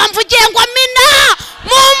 Mwamvugiye ngo amina.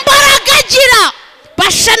 Mu mbaraga agira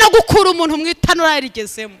basha no gukura umuntu mu itanura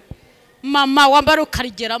yarigezemo. Mama wambara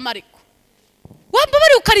ukarigeramo, ariko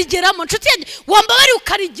wambara ukarigeramo, nshuti yanjye, wambara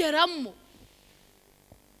ukarigeramo.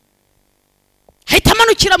 Hahita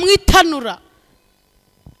amanukira mu itanura,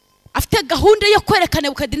 afite gahunda yo kwerekana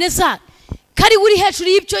Nebukadinezari kari uri hejuru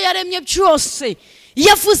y'ibyo yaremye byose.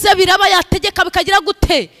 Yavuze biraba, yategeka bikagira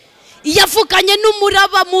gute. Yavuganye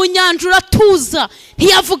n'umuraba mu nyanja uratuza,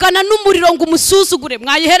 ntiyavugana n'umuriro ngo umusuzugure.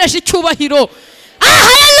 Mwayihereje icyubahiro.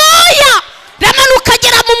 Haleluya. Ramanuka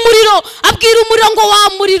agera mu muriro, abwira umuriro ngo wa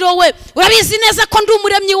muriro we, urabizi neza ko ndi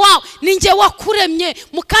umuremyi wawe, ninjye wakuremye.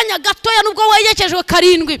 Mu kanya gatoya nubwo wayekejwe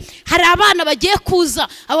karindwi, hari abana bagiye kuza.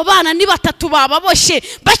 Abo bana ni batatu bababoshe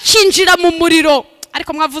bakinjira mu muriro.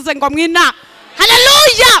 Ariko mwavuze ngo mwina.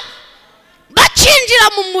 Haleluya. Bakinjira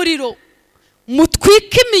mu muriro,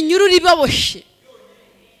 mutwike iminyururu ibaboshe.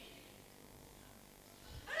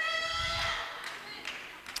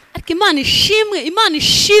 Imana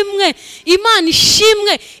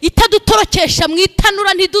ishimwe itadutorokesha mu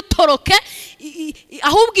itanura, ntidutoroke,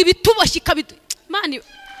 ahubwo ibituboshye ikabitu. Imana,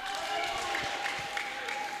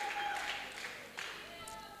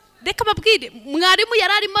 reka babwire, mwarimu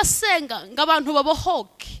yararimo asenga ngo abantu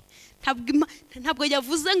babohoke. Ntabwo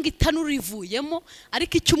yavuze ngo itanura rivuyemo,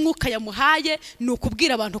 ariko icyo umwuka yamuhaye ni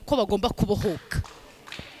ukubwira abantu ko bagomba kubohoka.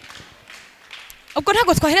 Ubwo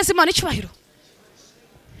ntabwo twahereza Imana icyubahiro.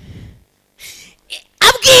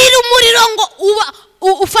 Abwira umuriro ngo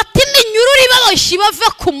ufate iminyururu ibaboshe bave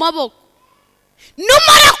ku maboko.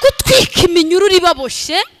 Numara kutwika iminyururu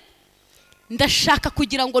ibaboshe, ndashaka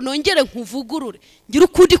kugira ngo nongere nkuvugurure, ngira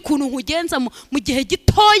ukundi kuntu nkugenza mu gihe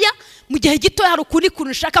gitoya, mu gihe gito hari ukundi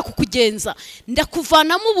kuntu ushaka kukugenza,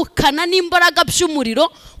 ndakuvanamo ubukana n'imbaraga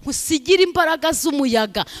by'umuriro nkusigira imbaraga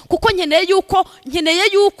z'umuyaga, kuko nkeneye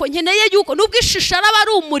yuko nubwo ishusho araba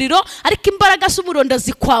ari umuriro ariko imbaraga z'umuriro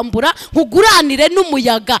ndazikwambura nkuguranire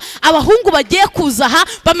n'umuyaga. Abahungu bagiye kuza aha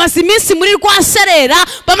bamaze iminsi muri rwaserera,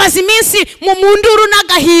 bamaze iminsi mu munduru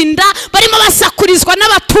n'agahinda, barimo basakurizwa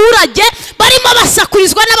n'abaturage,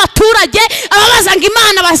 ababaza ngo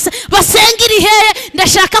Imana basengera iheye.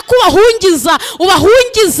 Ndashaka ko ubahungiza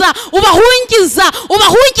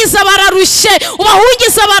bararushye,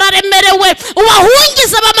 ubahungiza bararemerewe,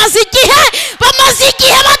 ubahungiza bamaze igihe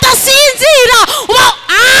badasinzira,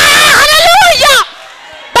 haleluya,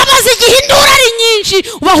 bamaze igihe induru ari nyinshi,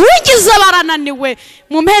 ubahungiza barananiwe.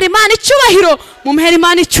 Mumpera Imana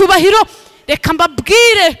icyubahiro, reka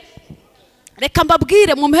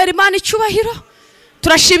mbabwire mumpera Imana icyubahiro.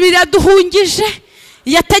 Turashimira duhungije,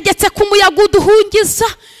 yategetse ko umuyaga uduhungiza,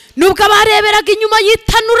 nubwo abareberaga inyuma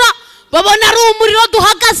yitanura babona ari umuriro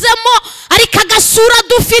duhagazemo, ariko agasura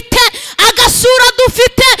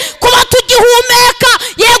dufite kuba tugihumeka.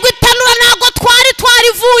 Yego itanura ntabwo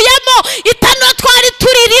twarivuyemo, itanura twari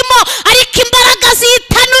turirimo, ariko imbaraga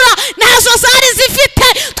z'itanura nazo zari zifite.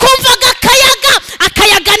 Twumvaga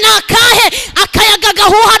akayaga ni akahe? Akayaga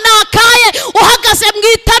gahuha ni akahe? Uhagaze mu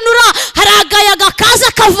itanura hari akayaga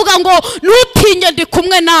kaza kavuga ngo ntutinye, ndi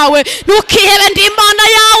kumwe nawe, ntukihebe, ndi Imana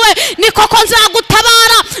yawe, ni koko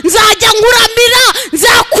nzagutabara, nzajya nkuramira,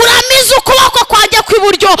 nzakuramiza ukuboko kwanjye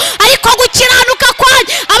kw'iburyo, ariko gukiranuka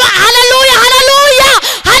kwanjye haleluya,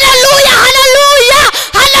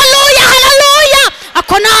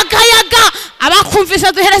 ako ni akayaga.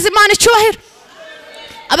 Abakumvisha duhereza Imana icyubahiro,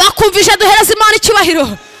 abakumvisha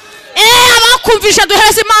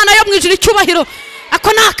duhereza Imana yo mu ijuru icyubahiro.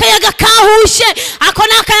 Ako ni akayaga kahushye,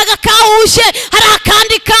 hari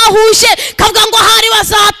akandi kahushye kavuga ngo hari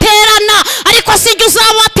bazaterana, ariko sijya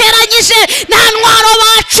uzabateranyije, nta ntwaro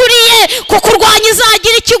bacuriye kukurwanya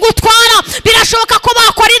izagira ikigutwara. Birashoboka ko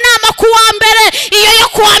bakora inama ku wa mbere, iyo yo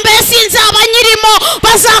ku wa mbere sinzaba nyirimo,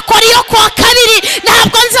 bazakora iyo ku wa kabiri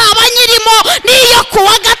ntabwo nzaba nyirimo, n'iyo ku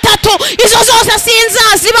wa gatatu izo zose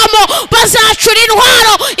sinzazibamo. Bazacura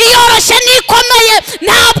intwaro iyoroshye n'ikomeye,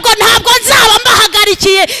 ntabwo nzaba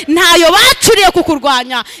mbahagarikiye, ntayo bacuriye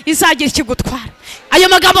kukurwanya izagira ikigutwara. Ayo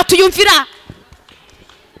magambo tuyumvira,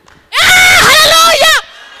 haleluya.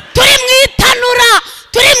 Turi mu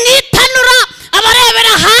itanura,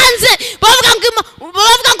 abarebera hanze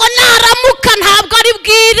bavuga ngo naramuka ntabwo ari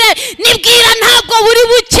bwire, nibwira ntabwo buri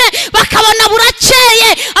buke, bakabona burakeye.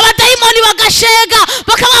 Abadayimoni bagashega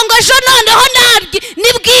bakavuga ngo ejo noneho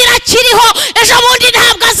nibwira kiriho, ejo bundi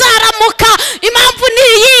ntabwo azaramuka. Impamvu ni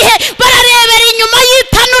iyihe? Bararebera inyuma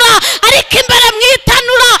y'itanura, ariko imbere mu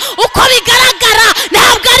itanura uko bigaragara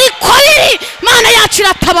ntabwo ariko biri. Imana yacu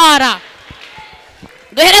iratabara,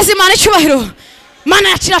 duhereze Imana icyubahiro. Imana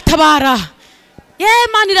yacu iratabara,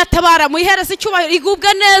 Imana iratabara. Muyihereze icyubahiro,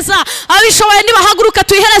 igubwe neza. Abishoboye nibahaguruka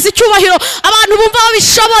tuyihereze icyubahiro, abantu bumva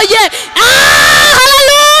babishoboye.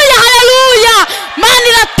 Haleluya, Imana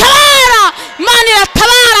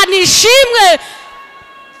iratabara, nishimwe.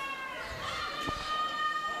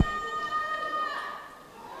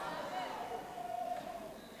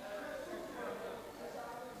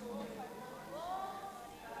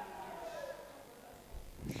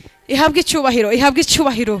 Ihabwe icyubahiro Imana,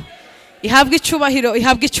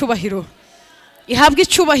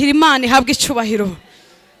 ihabwe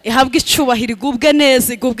icyubahiro,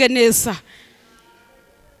 igubwe neza.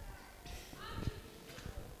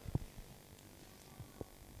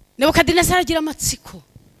 Nebukadinezari aragira amatsiko.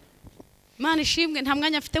 Imana ishimwe, nta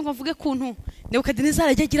mwanya afite ngo mvuge kuntu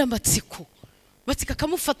Nebukadinezari agira amatsiko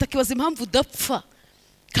akamufata akibaza impamvu udapfa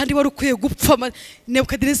kandi wari ukwiye gupfa.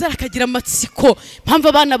 Nebukadinezari akagira amatsiko, mpamvu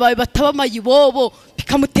abana bawe bataba amayibobo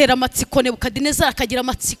bikamutera amatsiko. Nebukadinezari akagira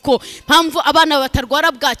amatsiko, mpamvu abana bawe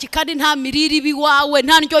batarwara bwaki kandi nta mirire ibi wawe,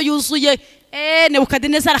 nta ndyo yuzuye.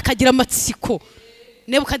 Nebukadinezari akagira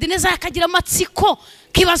amatsiko,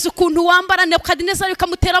 kibaza ukuntu wambara. Nebukadinezari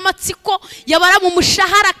bikamutera amatsiko, yabara mu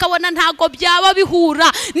mushahara akabona ntago byaba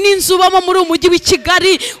bihura n'inzu ubamo muri umujyi wa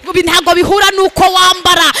Kigali, ntago bihura nuko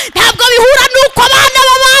wambara, ntabwo bihura nuko abana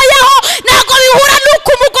babayeho, ntago bihura nuko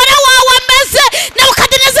umugore wawe ameze.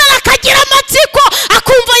 Nebukadinezari akagira amatsiko,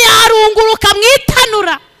 akumva yarunguruka mu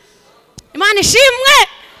itanura. Imana ishimwe.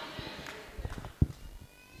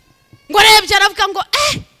 Ngo rebye aravuga ngo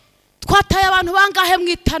twataye abantu bangahe mu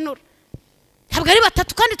itanura? Ntabwo ari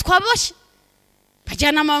batatu kandi twaboshye.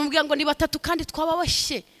 Bajyana amambwira ngo ni batatu kandi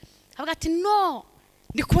twababoshye. Avuga ati no,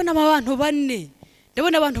 ndi kubona abantu bane,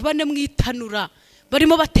 ndabona abantu bane mu itanura.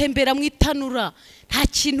 barimo batembera mu itanura,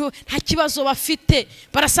 nta kibazo bafite,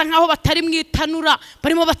 barasa nkaho batari mu itanura,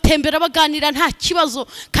 barimo batembera baganira nta kibazo,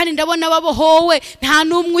 kandi ndabona babohowe, nta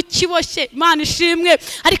n'umwe ukiboshye. Imana ishimwe.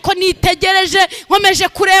 Ariko nitegereje nkomeje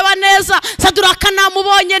kureba neza, Saduraka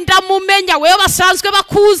namubonye ndamumenya. Wewe basanzwe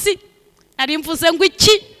bakuzi, nari mvuze ngo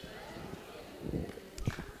iki?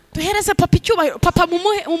 Duhereze papa icyubahiro, papa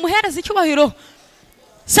mumuhereze icyubahiro.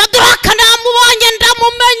 Saduraka namubonye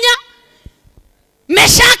ndamumenya,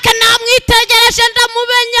 Meshake namwitegereje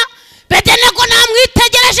ndamumenya, Bedenego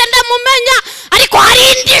namwitegereje ndamumenya, ariko hari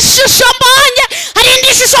indi shusho mbonye, hari indi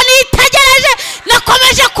shusho nitegereje,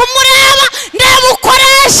 nakomeje kumureba, ndeba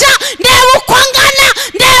ukoresha, ndeba uko angana,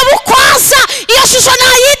 ndeba uko asa. Iyo shusho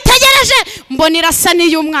nayitegereje mbona irasa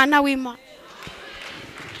n'iy'umwana w'Imana.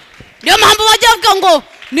 Niyo mpamvu bajya bavuga ngo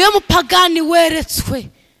niwe mupagani weretswe.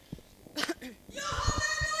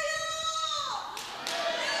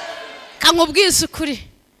 Kamubwiza ukuri,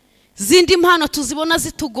 zindi mpano tuzibona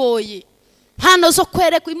zitugoye, mpano zo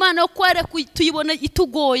kwerekwa, Imana yo kwerekwa tuyibona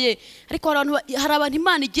itugoye. Ariko hari abantu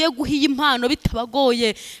Imana igiye guhiya impano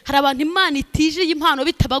bitabagoye, hari abantu Imana itije impano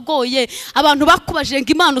bitabagoye. Abantu bakubaje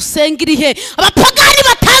ngo Imana usenga irihe, abapagani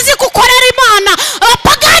batazi gukorera Imana,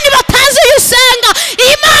 abapagani batazi usenga.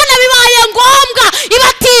 Iyi Imana bibaye ngombwa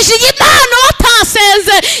ibatije iyi impano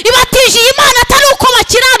batasenze, ibatije iyi Imana atari uko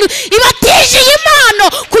bakirana, ibatije iyi impano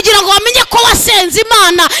kugira ngo bamenye ko wasenze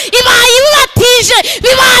Imana. Ibaye ibatije,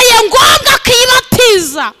 bibaye ngombwa ko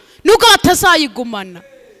ibatiza, nubwo batazayigumana.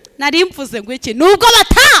 Nari mvuze ngo iki? Nubwo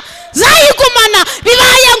batazayigumana,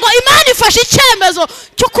 bibaye ngo Imana ifashe icyemezo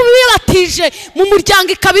cyo kubibatije mu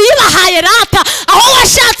muryango, ikabibahaye rata, aho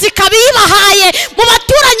washatse ikabibahaye, mu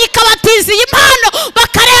baturanyi ikabatiza iyi impano,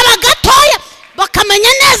 bakareba gatoya bakamenya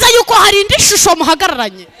neza yuko hari indi shusho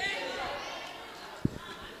muhagararanye.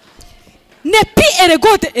 Nepi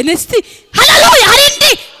eregode enesti, haleluya,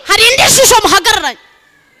 hari indi shusho muhagararanye.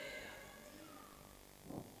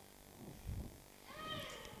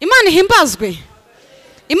 Imana ihimbazwe,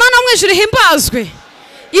 Imana mu ijuru ihimbazwe,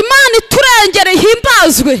 Imana iturengere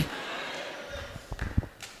ihimbazwe.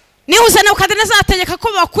 Nihuze Nebukadineza ategeka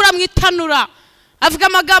ko bakura mu itanura, avuga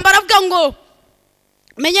amagambo aravuga ngo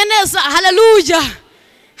menye neza, haleluya,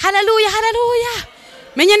 haleluya, haleluya,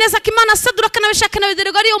 menye neza ko Imana Saduraka na Meshake na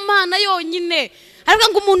Abedenego ariyo Mana yonyine. Aravuga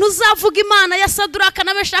ngo umuntu uzavuga Imana ya Saduraka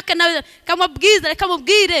na Meshake na kamubwiza, reka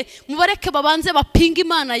mubwire mubareke babanze bapinga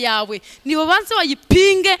Imana yawe, ni babanze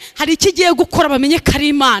bayipinge, hari ikigiye gukora bamenye ko ari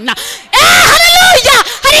Imana. Haleluya,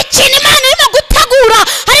 hari ikintu Imana irimo gutegura,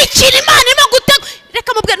 hari ikintu Imana irimo gutegura.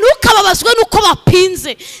 Reka mubwire ntukababazwe nuko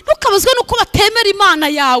bapinze, ntukabazwe nuko batemera Imana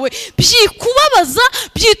yawe. Byikubabaza,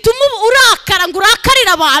 byituma urakara ngo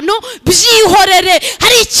urakarira abantu, byihorere.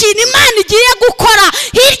 Hari ikintu Imana igiye gukora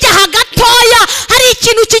hirya hagatoya, hari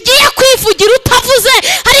ikintu kigiye kwivugira utavuze,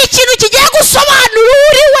 hari ikintu kigiye gusobanura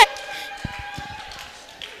uriwe.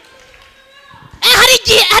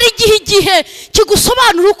 Hari igihe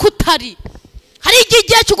kigusobanura uko utari, hari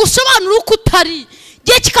igihe kigusobanura uko utari,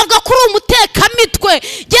 gihe kikavuga kuri umutekamitwe,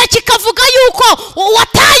 gihe kikavuga yuko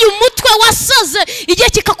wataye umutwe wasaze, igihe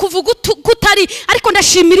kikakuvuga utari. Ariko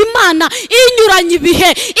ndashimira Imana inyuranye ibihe,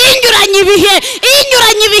 inyuranye ibihe,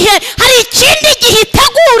 inyuranye ibihe. Hari ikindi gihe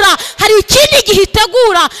itegura, hari ikindi gihe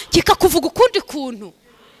itegura kikakuvuga ukundi kuntu.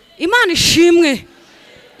 Imana ishimwe,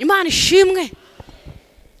 Imana ishimwe.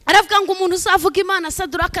 Aravuga ngo umuntu uzavuga Imana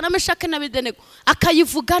Saduraka na Meshake na Abedenego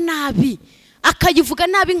akayivuga nabi, akayivuga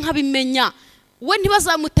nabi nkabimenya, we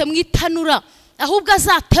ntibazamute mu itanura, ahubwo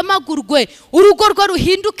azatemagurwe, urugo rwe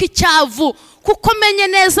ruhinduka icyavu, kuko menye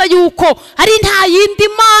neza yuko ari nta yindi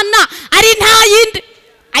Mana, ari nta yindi,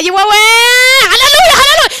 ayi wowe, haleluya,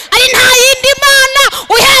 haleluya, ari nta yindi Mana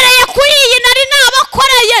uhereye kuri iyi nari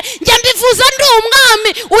nabakoreye, njye mbivuza ndi umwami,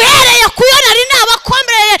 uhereye kuyo nari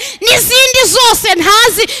nabakomeye n'izindi zose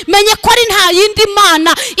ntazi, menye ko ari nta yindi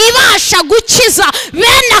Mana ibasha gukiza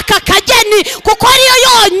bene aka kageni, kuko ariyo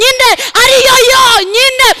yonyine, ariyo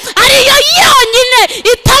yonyine, ariyo yonyine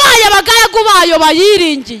itabaye abagaragu bayo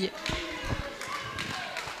bayiringiye.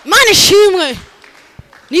 Imana ishimwe,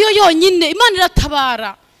 niyo yonyine. Imana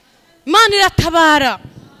iratabara, Imana iratabara.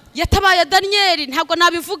 Yatabaye Danieli, ntabwo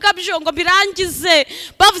nabivuga byo ngo birangize,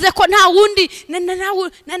 bavuze ko nta wundi,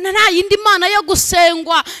 nta yindi Mana yo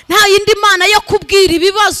gusengwa, nta yindi Mana yo kubwira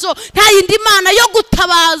ibibazo, nta yindi Mana yo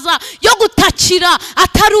gutabaza, yo bagutakira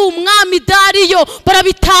atari umwami Dariyo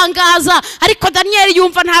barabitangaza, ariko Daniyeli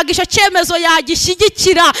yumva ntago icyo cyemezo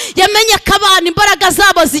yagishyigikira. Yamenye ko abantu imbaraga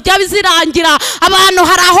zabo zijya zirangira, abantu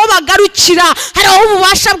hari aho bagarukira, hari aho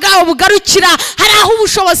ububasha bwabo bugarukira, hari aho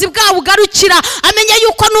ubushobozi bwabo bugarukira. Amenya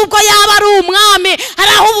yuko nubwo yaba ari umwami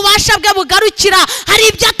hari aho ububasha bwe bugarukira, hari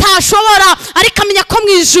ibyo atashobora, ariko amenya ko mu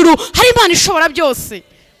ijuru hari Imana ishobora byose.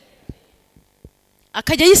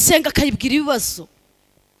 Akajya yisenga akayibwira ibibazo.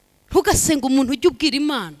 Ntugasenga umuntu, ujye ubwira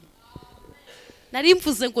Imana. Nari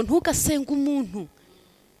mvuze ngo ntugasenga umuntu,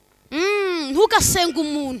 ntugasenga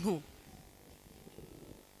umuntu.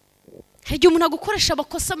 Hari igihe umuntu agukoresha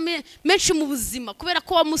amakosa menshi mu buzima kubera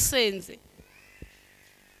ko wamusenze.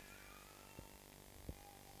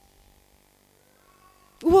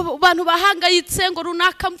 Abantu bahangayitse ngo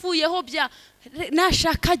runaka mvuyeho bya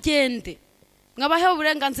nashaka agende. Mwabahaye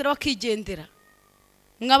uburenganzira bakigendera,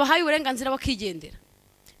 mwabahaye uburenganzira bakigendera.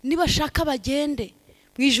 Niba shaka bagende,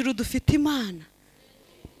 mu ijuru dufite Imana,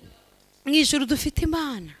 mu ijuru dufite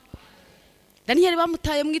Imana. Daniyeli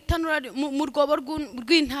bamutaye mu itanura mu rwobo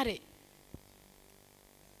rw'intare.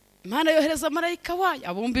 Imana yohereza marayika wayo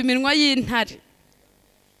abumba iminwa y'intare.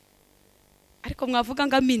 Ariko mwavuga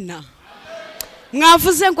ngo amina,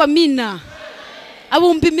 mwavuze ngo amina.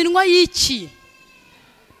 Abumba iminwa y'iki?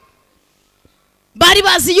 Bari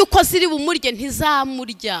bazi yuko ziri bumurye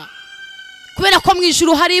ntizamurya, kubera ko mu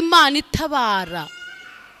ijuru hari Imana itabara.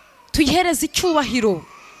 Tuyihereze icyubahiro.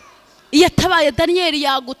 Iyo atabaye Daniyeli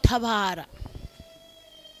yagutabara.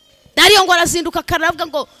 Dariyo ngo arazinduka akaravuga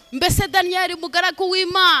ngo mbese Daniyeli mugaragu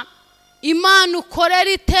w'Imana, Imana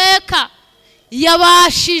ukorera iteka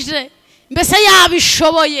yabashije, mbese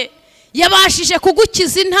yabishoboye, yabashije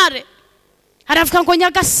kugukiza intare. Aravuga ngo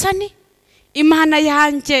nyagasani, Imana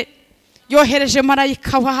yanjye yohereje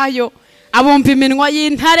marayika wayo abumba iminwa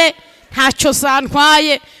y'intare, ntacyo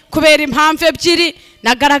zantwaye kubera impamvu ebyiri.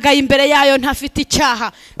 Nagaragaye imbere yayo ntafite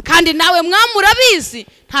icyaha, kandi nawe mwamurabizi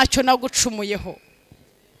ntacyo nagucumuyeho.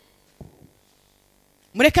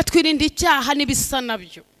 Mureke twirinde icyaha n'ibisa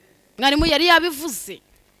nabyo. Mwarimu yari yabivuze,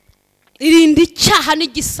 irinde icyaha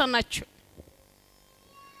n'igisa nacyo.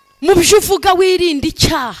 Mu byo uvuga wirinde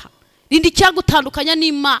icyaha, irinde icyagutandukanya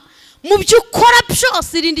n'Imana. Mu byo ukora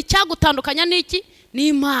byose irinde icyagutandukanya n'iki?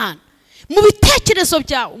 N'Imana. Mu bitekerezo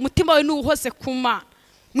byawe umutima wawe nuwuhose ku Mana.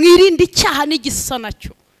 Mwirinde icyaha n'igisa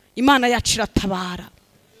nacyo. Imana yacu iratabara.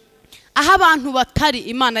 Aho abantu batari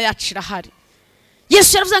Imana yacu irahari.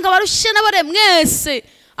 Yesu yaravuze ngo abarushye n'abaremwese,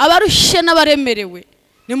 abarushye n'abaremerewe,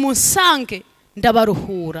 nimunsange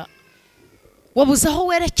ndabaruhura. Wabuze aho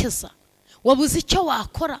werekeza, wabuze icyo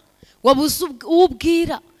wakora, wabuze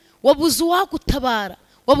uwubwira, wabuze uwagutabara,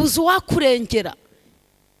 wabuze uwakurengera.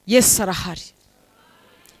 Yesu arahari.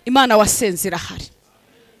 Imana wasenze irahari.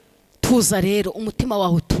 Tuza rero umutima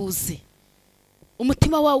wawe utuze,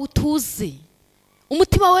 umutima wawe utuze.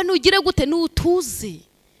 Umutima wawe nugire gute? Nutuze,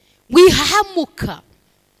 wihahamuka.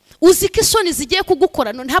 Uzi ko isoni zigiye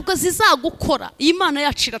kugukora ntabwo zizagukora. Imana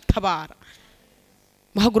yacu iratabara.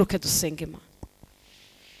 Muhaguruke dusenge Imana.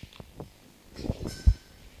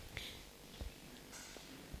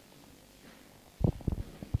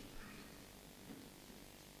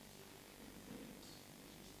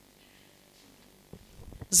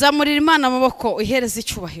 Zamurira Imana amaboko uhereze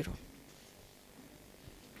icyubahiro.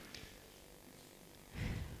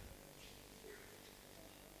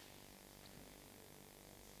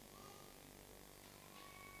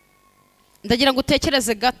 Ndagira ngo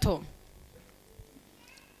utekereze gato.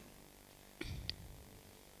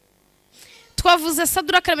 Twavuze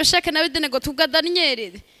Saduraka, Meshaki na Abedenego, tuvuga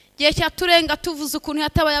Daniyeli. Gihe cyaturenga tuvuze ukuntu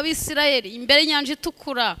yatabaye Abisirayeli imbere y'inyanja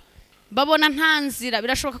itukura, babona nta nzira.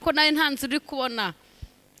 Birashoboka ko nawe nta nzira uri kubona,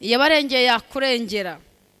 yabarengeye yakurengera.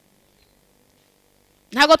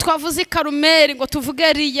 Ntago twavuze Karumeli ngo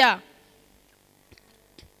tuvuge Riya.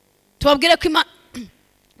 Tubabwire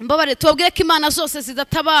ko Imana zose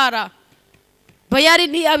zidatabara. Bayari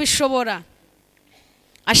ntiyabishobora,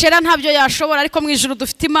 Ashera ntabyo yashobora, ariko mu ijuru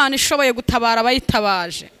dufite Imana ishoboye gutabara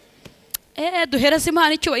abayitabaje. Duhereze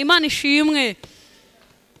Imana icyo. Imana ishimwe,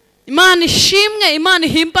 Imana ishimwe, Imana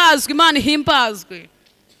ihimbazwe, Imana ihimbazwe.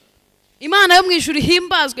 Imana yo mu ijuru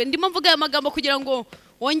ihimbazwe. Ndimo mvuga aya magambo kugira ngo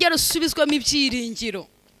wongere usubizwemo ibyiringiro.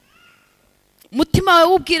 Umutima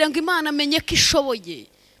wawe ubwire ngo Imana amenye ko ishoboye.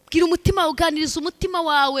 Bwira umutima, uganiriza umutima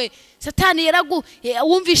wawe. Satani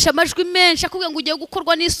wumvisha amajwi menshi akubwira ngo ugiye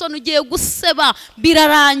gukorwa n'isoni, ugiye guseba,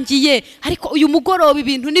 birarangiye. Ariko uyu mugoroba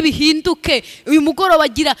ibintu nibihinduke. Uyu mugoroba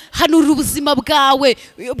agira hanura ubuzima bwawe.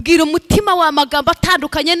 Bwira umutima wa magambo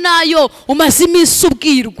atandukanye nayo umaze iminsi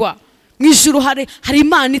ubwirwa. Mu ijuru hari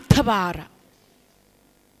Imana itabara.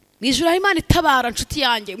 mu ijuru hari Imana itabara nshuti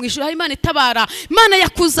yanjye, mu ijuru hari Imana itabara. Imana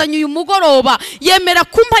yakuzanye uyu mugoroba, yemera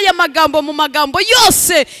kumpa aya magambo mu magambo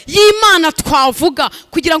yose y'Imana twavuga,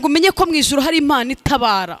 kugira ngo umenye ko mu ijuru hari Imana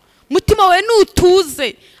itabara. Mutima we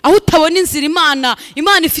nutuze, aho utabona inzira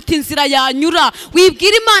Imana ifite inzira yanyura.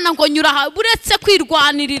 Wibwira Imana ngo nyura buretse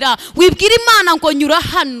kwirwanirira, wibwira Imana ngo nyura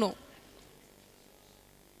hano.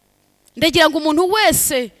 Ndagira ngo umuntu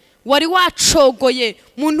wese wari wacogoye,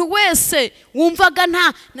 umuntu wese wumvaga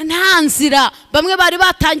nta nzira, bamwe bari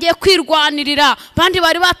batangiye kwirwanirira, bandi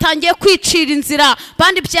bari batangiye kwicira inzira,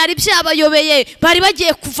 bandi byari byabayobeye, bari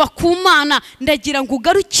bagiye kuva ku Mana, ndagira ngo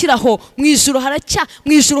ugarukiraho. Mu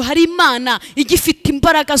ijuru hari Imana igifite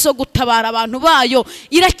imbaraga zo gutabara abantu bayo.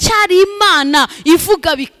 Iracyari Imana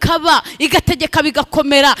ivuga bikaba, igategeka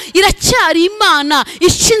bigakomera. Iracyari Imana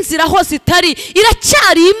ica inzira aho zitari.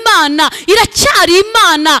 Iracyari Imana, iracyari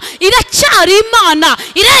Imana, iracyari Imana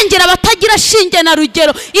irengera abatagira shinge na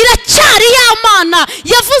rugero. Iracyari ya Mana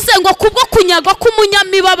yavuze ngo kubwo kunyagwa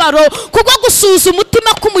k'umunyamibabaro, kubwo gusuza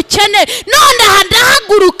umutima k'umukene, none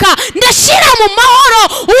ndahaguruka ndashyira mu mahoro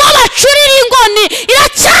uwo bacurira ingoni.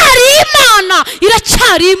 Iracyari Imana,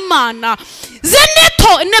 iracyari Imana.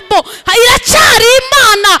 Zeneto nebo iracyari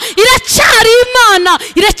Imana, iracyari Imana,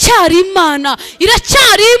 iracyari Imana,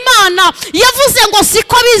 iracyari Imana. Yavuze ngo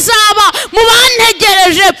siko bizaba mu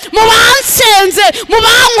bantegereje, mu bansenze, mu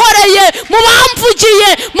bankoreye, mu bamvugiye,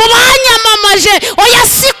 mu banyamamaje. Oya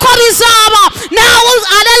siko bizaba. Nawe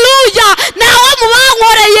aleluya, nawe mu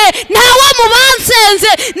bankoreye, nawe mu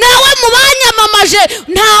bansenze, nawe mu banyamamaje,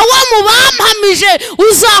 nawe mu bampamije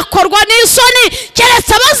uzakorwa n'isoni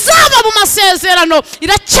keretse abazaba mu masezerano.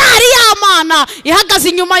 Iracyari ya Mana ihagaze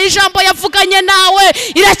inyuma y'ijambo yavuganye nawe.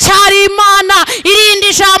 Iracyari Imana irindi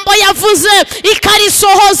ijambo yavuze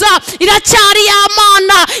ikarisohoza. Iracyari ya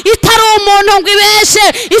Mana itari umuntu ngo ibeshe,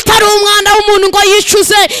 itari umwana w'umuntu ngo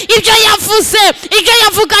yicuze. Ibyo yavuze, ibyo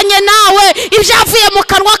yavuganye nawe, ibyavuye mu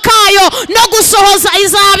kanwa kayo no gusohoza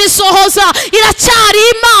izabisohoza. Iracyari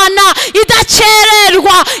Imana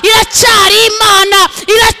idakererwa, iracyari Imana,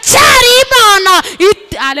 iracyari Imana.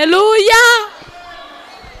 Haleluya.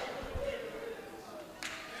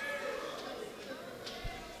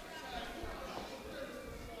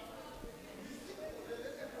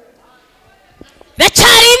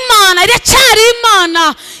 Iracyari Imana, iracyari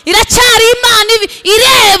Imana, iracyari Imana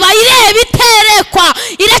ireba iterekwa.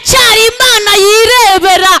 Iracyari Imana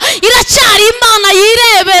yirebera, iracyari Imana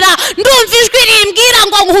yirebera. Ndumva ijwi rimbwira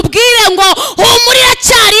ngo nkubwire ngo humura,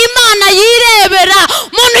 iracyari Imana yirebera.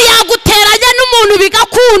 Umuntu yaguteranya n'umuntu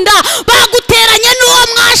bigakunda, baguteranya n'uwo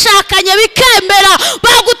mwashakanye bikemera,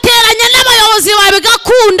 baguteranya n'abayobozi bawe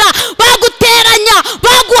bigakunda, baguteranya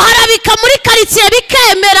baguharabika muri karitsiye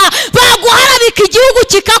bikemera, baguharabika igihugu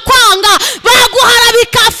kikakwanga,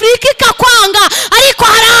 baguharabika Afurika ikakwanga. Ariko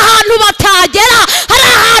hari ahantu batagera, hari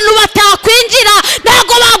ahantu batakwinjira.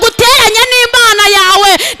 Ntabwo baguteranya n'Imana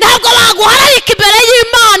yawe, ntabwo baguharabika imbere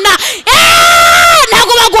y'Imana,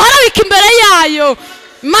 ntabwo baguharabika imbere yayo.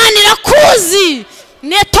 Imana irakuzi.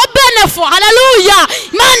 Neto benefo, haleluya.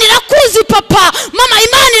 Imana irakuzi papa, mama,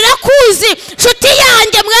 Imana irakuzi nshuti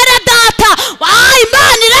yanjye, mwere data.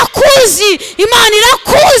 Imana irakuzi, Imana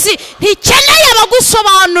irakuzi. Ntikeneye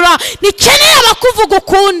abagusobanura, ntikeneye abakuvuga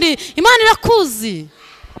ukundi. Imana irakuzi.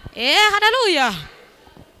 Haleluya.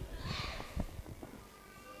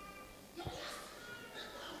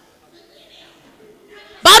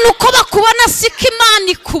 Bantu uko bakubona siko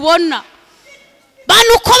Imana ikubona.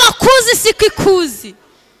 Bantu uko bakuzi siko ikuzi.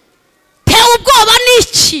 Tewe ubwoba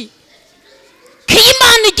n'iki?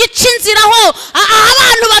 Imana igica inzira aho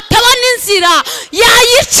abantu batabona inzira,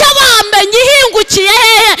 yayica bamenye ihingukiye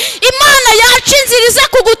hehe. Imana yaca inzira ize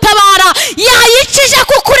kugutabara, yayica ije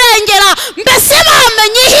kukurengera, mbese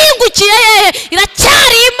bamenye ihingukiye hehe.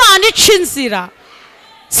 Iracyari Imana ica inzira.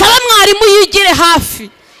 Saba mwarimu yigire hafi.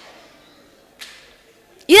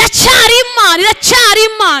 Iracyari Imana, iracyari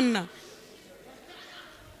Imana.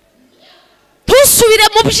 Ntusubire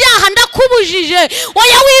mu byaha ndakubujije.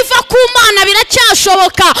 Oya wiva ku Mana,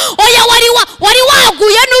 biracyashoboka. Oya wari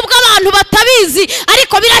waguye nubwo abantu batabizi,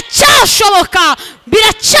 ariko biracyashoboka,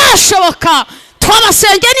 biracyashoboka.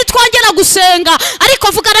 Twabasengeye nitwongera gusenga, ariko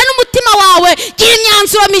vugana n'umutima wawe, gira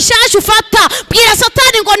imyanzuro mishyashya ufata. Bwira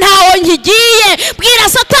Satani ngo ntaho nkigiye, bwira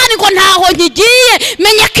Satani ngo ntaho nkigiye.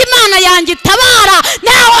 Menya ko Imana yanjye itabara,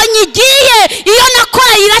 ntaho nkigiye. Iyo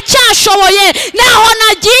nakoreye iracyashoboye, ntaho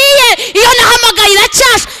nagiye. Iyo nahamagaye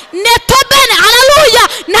Neto bene, haleluya.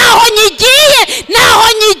 Ntaho nkigiye, ntaho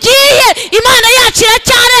nkigiye. Imana yacu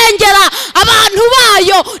iracyarengera abantu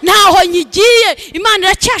bayo, ntaho nkigiye. Imana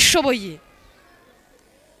iracyashoboye.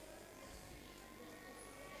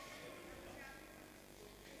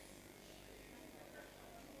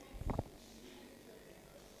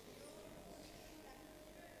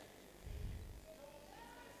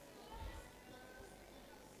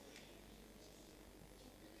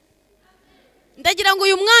 ndagira ngo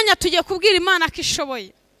uyu mwanya tujye kubwira Imana ko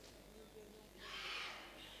ishoboye,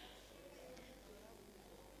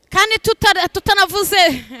 kandi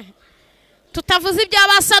tutavuze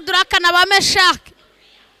iby'abasaduraka na ba Meshaki.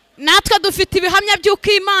 Natwe dufite ibihamya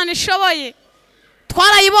by'uko Imana ishoboye,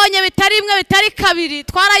 twarayibonye bitari rimwe bitari kabiri,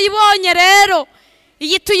 twarayibonye. Rero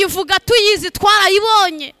iyi tuyivuga tuyizi,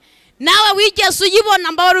 twarayibonye. Nawe wigeze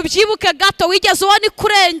uyibona, mbabara ubyibuke gato, wigeze ubona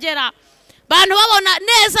ikurengera, abantu babona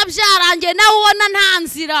neza byarangiye, nawe ubona nta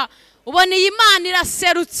nzira, ubona iyi Imana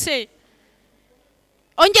iraserutse.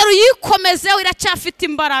 Ongera uyikomezeho, iracyafite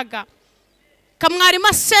imbaraga. Kamwarimo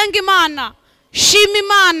asenga Imana, shima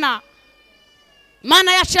Imana,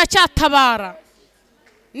 Imana yacu iracyatabara,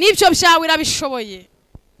 n'ibyo byawe irabishoboye.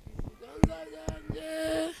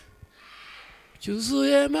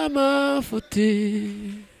 Cyuzuyemo amafuti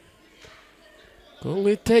ngo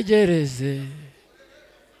mwitegereze,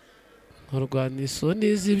 nkorwana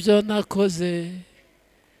isoni z'ibyo nakoze,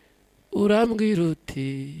 urambwira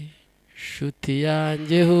uti nshuti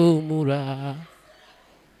yanjye humura,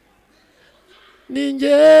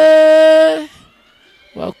 ninjye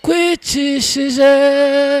wakwicishije,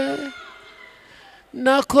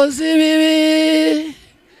 nakoze ibibi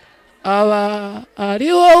aba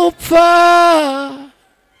ari wowe upfa,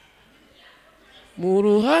 mu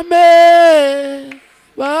ruhame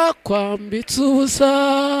bakwambitse ubusa,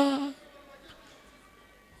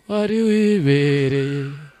 wari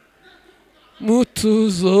wibereye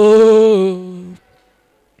mutuzo,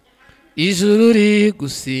 ijuru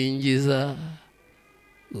rigusingiza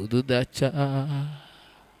ududaca.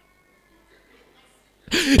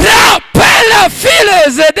 La pelle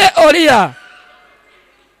fileze de Oria.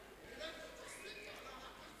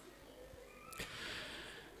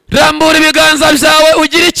 Rambura ibiganza byawe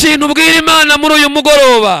ugira ikintu ubwira Imana muri uyu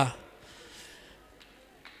mugoroba.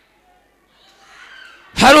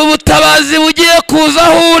 Hari ubutabazi bugiye kuza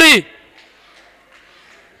aho uri.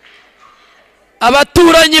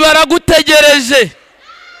 Abaturanyi baragutegereje,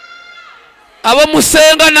 abo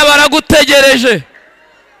musengana baragutegereje,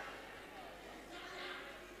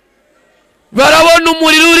 barabona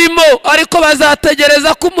umuriro urimo, ariko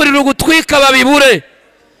bazategereza ko umuriro ugutwika babibure,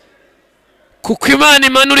 kuko Imana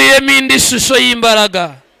imanuriyemo indi shusho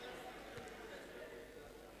y'imbaraga.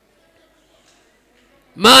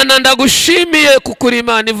 Mana ndagushimiye kuko uri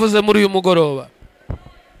Imana ivuze muri uyu mugoroba.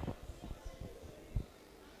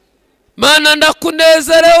 Mana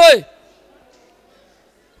ndakunezerewe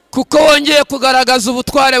kuko wongeye kugaragaza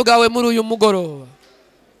ubutware bwawe muri uyu mugoroba.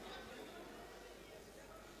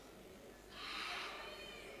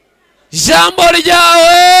 Jambo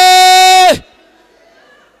ryawe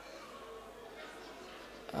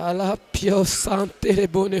ala pio santere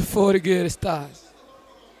bone forger stars.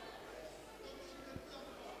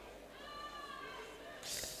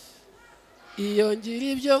 Iyo ngira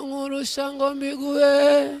ibyo nkurusha ngo mbiguhe,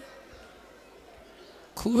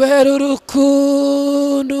 kubera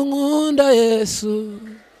urukundo nkunda Yesu,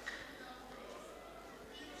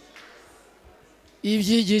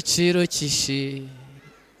 iby'igiciro kishi,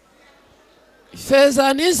 ifeza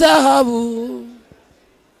n'izahabu,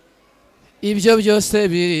 ibyo byose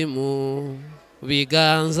biri mu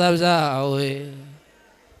biganza byawe.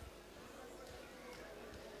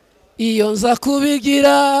 Iyo nza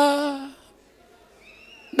kubigira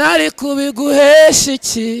nari kubiguhesha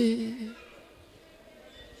iki,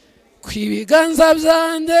 kwibiganza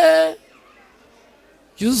byanjye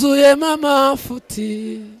byuzuyemo amafuti.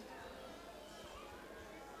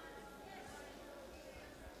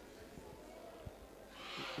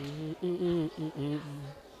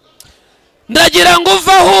 Ndagira ngo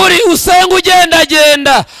uva aho uri usenga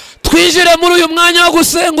ugendagenda, twijire muri uyu mwanya wo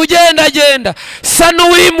gusenga ugendagenda. Sa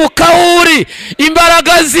n'uwimuka aho uri,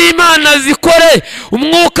 imbaraga z'Imana zikore,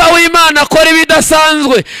 umwuka w'Imana akora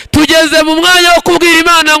ibidasanzwe. Tugeze mu mwanya wo kubwira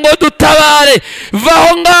Imana ngo dutabare. Va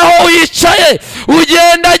aho ngaho wicaye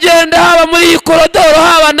ugendagenda, haba muri iyi korodoro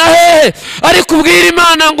haba na hehe, ariko ubwira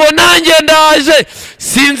Imana ngo nanjye ndaje.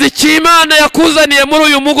 Sinzi icyo Imana yakuzaniye muri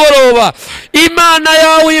uyu mugoroba. Imana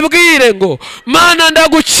yawe ibwire ngo Mana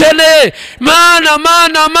ndagukeneye, Mana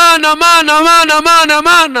Mana Mana Mana Mana Mana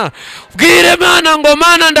Mana. Bwire Mana ngo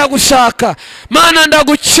Mana ndagushaka, Mana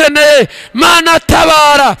ndagukeneye, Mana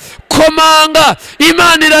tabara. Komanga,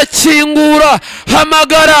 Imana irakingura.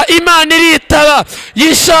 Hamagara, Imana iritaba.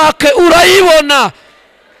 Yishake urayibona.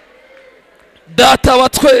 Data wa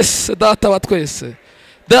twese, Data wa twese,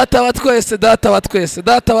 Data wa twese, Data wa twese,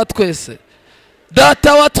 Data wa twese,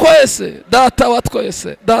 Data wa twese, Data wa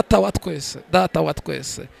twese, Data wa twese, Data wa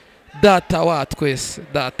twese, Data wa twese,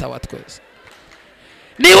 Data wa twese.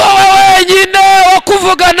 Ni wowe wenyine wo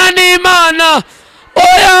kuvugana n'Imana.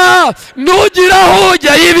 oya nugira aho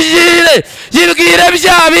ujya yibwire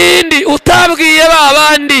bya bindi utabwiye ba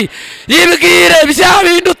bandi, yibwire bya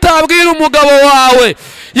bindi utabwira umugabo wawe,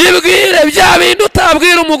 yibwire bya bindi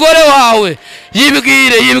utabwira umugore wawe,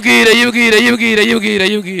 yibwire.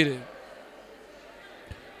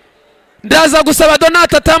 Ndaza gusaba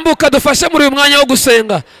Donata atambuka dufashe muri uyu mwanya wo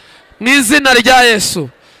gusenga mu izina rya Yesu.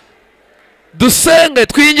 Dusenge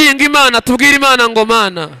twinginga Imana, tubwire Imana ngo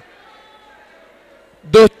Mana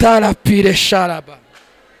dotara pire sharaba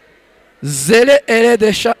zere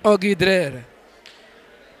eredesha ogidrere.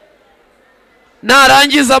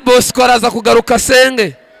 Narangiza Bosco araza kugaruka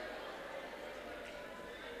senge.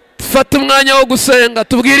 Fata umwanya wo gusenga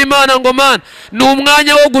tubwire Imana ngo Mana ni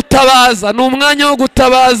umwanya wo gutabaza, ni umwanya wo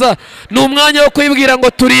gutabaza, ni umwanya wo kwibwira ngo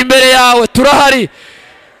turi imbere yawe, turahari.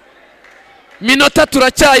 Minota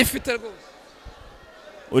turacyayifite rwose.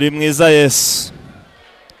 Uri mwiza Yesu,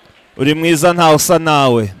 uri mwiza ntawe usa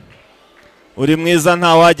nawe, uri mwiza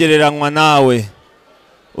ntawagereranywa nawe,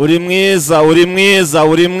 uri mwiza, uri mwiza,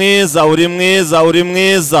 uri mwiza, uri mwiza, uri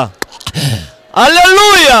mwiza.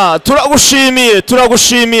 Haleluya, turagushimiye,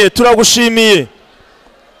 turagushimiye, turagushimiye.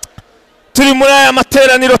 Turi muri aya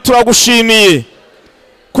materaniro turagushimiye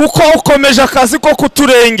kuko ukomeje akazi ko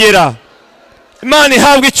kuturengera. Imana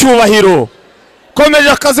ihabwe icyubahiro. Ukomeje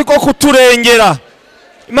akazi ko kuturengera.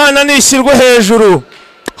 Imana nishyirwe hejuru.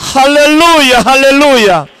 Haleluya,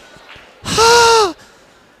 haleluya.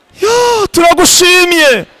 Yo,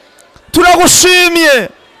 turagushimiye, turagushimiye,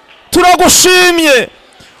 turagushimiye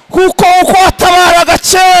kuko uko watabaraga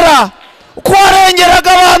kera, uko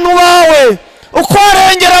warengeraga abantu bawe, uko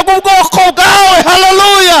warengeraga ubwoko bwawe,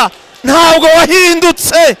 haleluya, ntabwo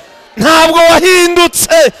wahindutse, ntabwo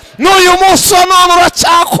wahindutse. N'uyu munsi wa none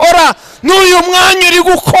uracyakora, n'uyu mwanya uri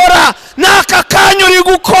gukora, n'aka kanya uri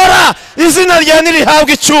gukora. Izina ryawe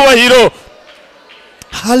nirihabwe icyubahiro.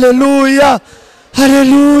 Haleluya,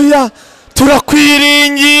 haleluya.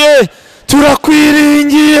 Turakwiringiye,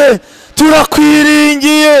 turakwiringiye,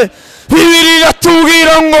 turakwiringiye. Bibiliya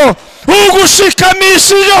iratubwira ngo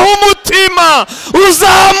ugushikamishijeho umutima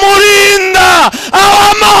uzamurinda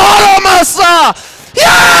aho amahoro masa.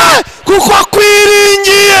 Kuko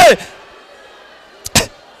akwiringiye.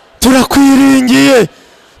 Turakwiringiye.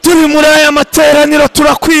 Turi muri aya materaniro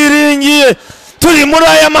turakwiringiye. Turi muri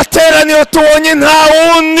aya materaniro tubonye nta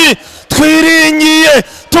wundi twiringiye,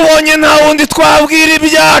 tubonye nta wundi twabwira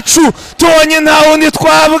ibyacu, tubonye nta wundi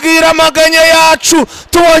twabwira amaganya yacu,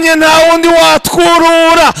 tubonye nta wundi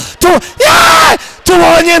watwurura,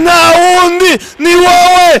 tubonye nta wundi. Ni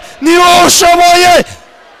wowe, ni wowe ushoboye,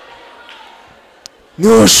 ni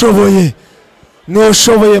wowe ushoboye, ni wowe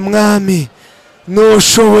ushoboye mwami, ni wowe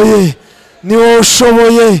ushoboye, ni wowe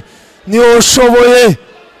ushoboye, ni wowe ushoboye,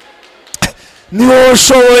 ni wowe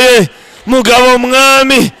ushoboye mugabo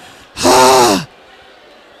mwami.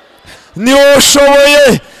 Ni wowe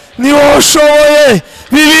ushoboye, ni wowe ushoboye.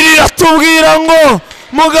 Bibiliya iratubwira ngo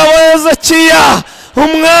mugabo Hezekiya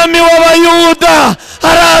umwami w'Abayuda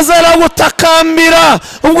araza aragutakambira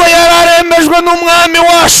ubwo yari arembejwe n'umwami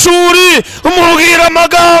wa Ashuri, umubwira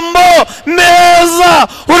amagambo meza,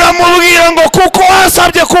 uramubwira ngo kuko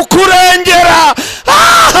wasabye kukurengera.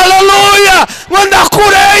 Haleluya, ngo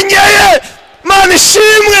ndakurengeye. Mana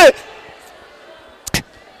ishimwe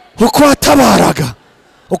uko watabaraga,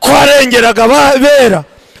 uko warengeraga bera,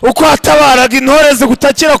 uko watabaraga intore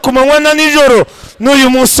zigutakira ku manywa na nijoro, n'uyu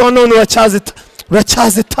munsi wa none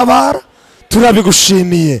uracyazitabara.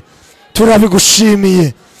 Turabigushimiye,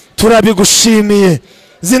 turabigushimiye, turabigushimiye.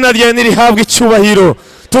 Izina ryawe nirihabwe icyubahiro.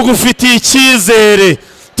 Tugufitiye icyizere,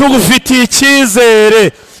 tugufitiye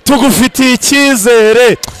icyizere, tugufitiye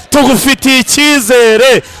icyizere, tugufitiye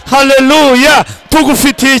icyizere. Haleluya,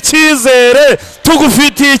 tugufitiye icyizere,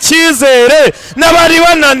 tugufitiye icyizere. N'abari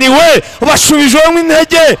bananiwe ubashubijwemo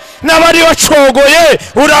intege, n'abari bacogoye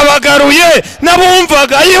urabagaruye,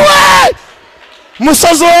 n'abumvaga iwe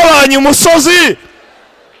musozi wabanye umusozi.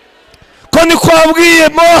 Ko niko wabwiye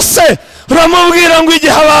Mose, uramubwira ngo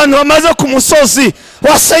igihe abantu bamaze ku musozi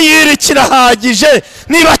wa Seyiri kirahagije,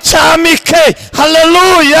 niba cyamike.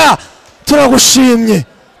 Haleluya, turagushimye,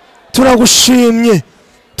 turagushimye,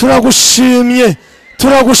 turagushimye,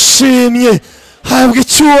 turagushimye. Habwa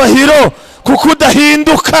icyubahiro kuko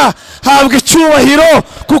udahinduka, habwa icyubahiro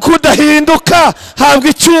kuko udahinduka, habwa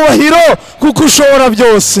icyubahiro kuko ushobora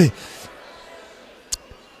byose.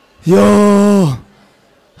 Yo,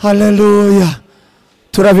 haleluya,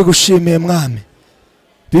 turabigushimiye mwami.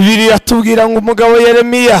 Bibiliya tubwira ngo umugabo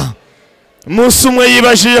Yeremiya umunsi umwe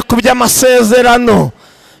yibajije ku by'amasezerano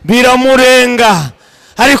biramurenga,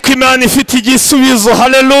 ariko Imana ifite igisubizo.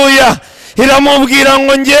 Haleluya, iramubwira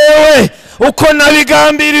ngo ngewe uko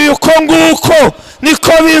nabigambiriye uko nguko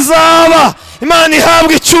niko bizaba. Imana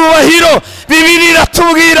ihabwa icyubahiro. Bibiliya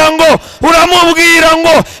iratubwira ngo, uramubwira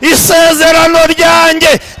ngo isezerano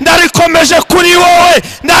ryanjye ndarikomeje kuri wowe,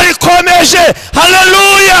 ndarikomeje.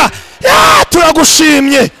 Haleluya!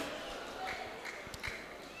 Turagushimye.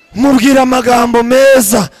 Mubwira amagambo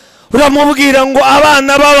meza. Uramubwira ngo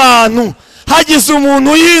abana b'abantu, hagize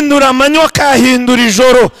umuntu yindura amanywa akahindura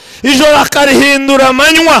ijoro, ijoro akarihindura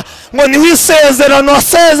amanywa, ngo niho isezerano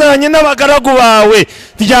wasezeranye n'abagaragu bawe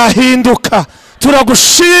ryahinduka.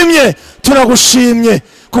 Turagushimye, turagushimye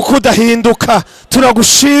kuko udahinduka.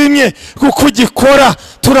 Turagushimye kuko ugikora.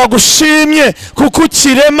 Turagushimye kuko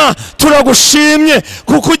ukirema. Turagushimye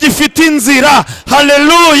kuko ugifite inzira,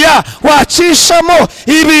 haleluya, wacishamo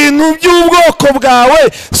ibintu by'ubwoko bwawe,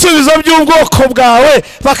 subizo by'ubwoko bwawe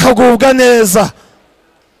bakagubwa neza.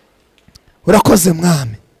 Urakoze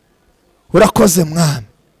mwami, urakoze mwami,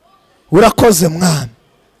 urakoze mwami,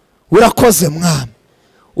 urakoze mwami,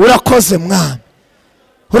 urakoze mwami,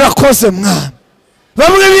 urakoze mwami.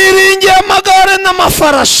 Bamwe biringiye amagare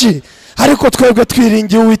n'amafarashi, ariko twebwe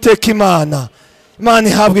twiringiye Uwiteka Imana. Imana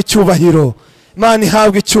ihabwa icyubahiro, Imana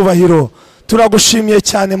ihabwa icyubahiro. Turagushimiye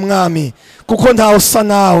cyane mwami, kuko ntawe usa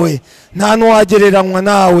nawe, nta n'uwagereranywa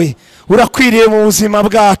nawe. Urakwiriye mu buzima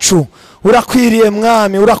bwacu, urakwiriye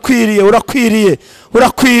mwami, urakwiriye, urakwiriye,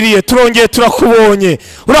 urakwiriye. Turongeye turakubonye,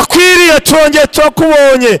 urakwiriye, turongeye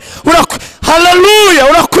turakubonye. Haleluya,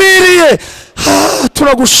 urakwiriye.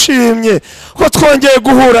 Turagushimye ko twongeye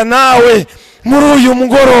guhura nawe muri uyu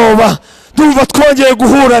mugoroba. Ndumva twongeye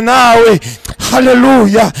guhura nawe.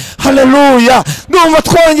 Haleluya, haleluya. Ndumva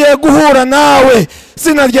twongeye guhura nawe.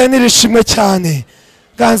 Izina ryawe nirishimwe cyane.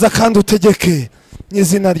 Ganza kandi utegeke mu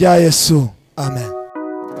izina rya Yesu. Amen.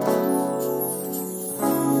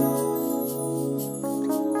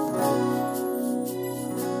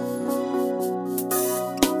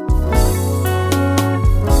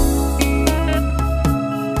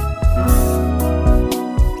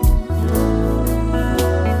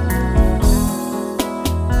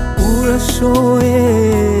 Urashoboye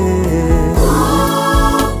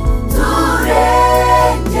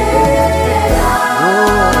turengera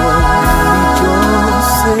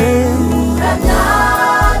byose,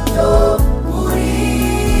 uranyato muri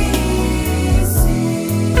isi.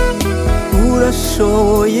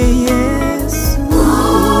 Urashoboye Yesu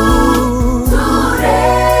turengera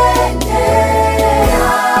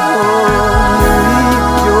muri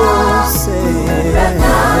byose,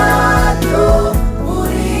 uranyato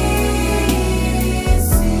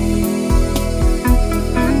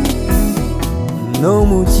no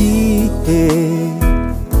mu gihe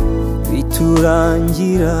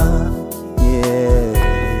biturangira.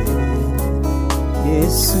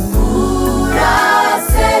 Yesu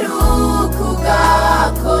uraseruka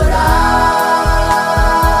ugakora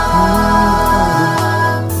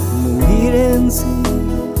mu birenze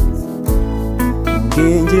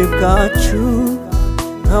ubwenge bwacu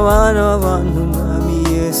nk'abana b'abantu. Mwami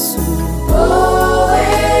Yesu, wowe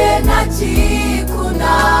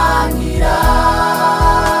ntakikunanira.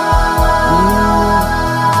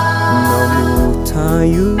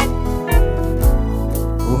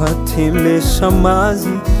 Uhatembesha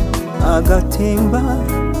amazi agatemba,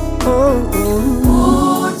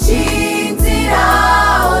 ukinzira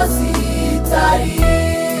aho zitari.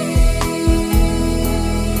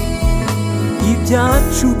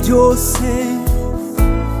 Ibyacu byose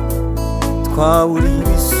twabura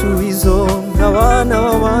ibisubizo nk'abana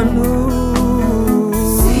b'abantu.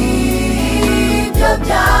 Si ibyo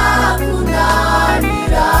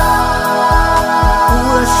byakunanira.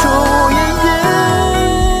 Urashoboye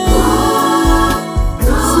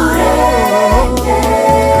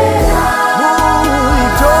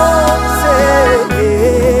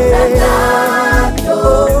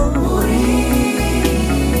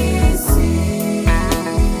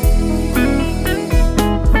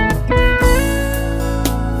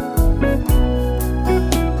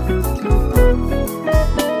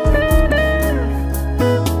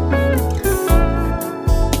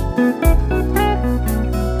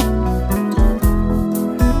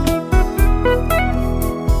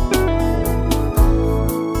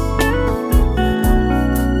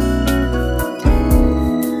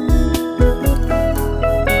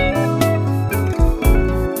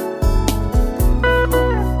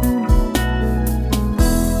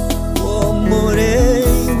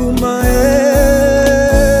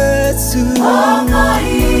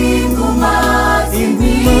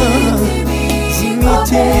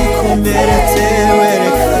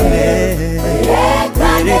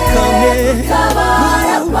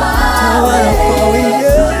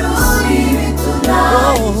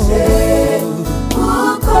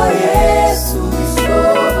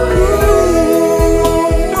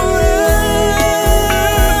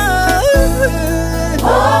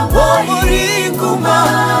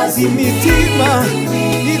imitima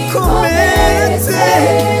ikomeretse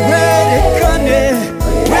werekane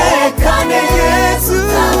Yesu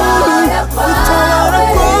utabara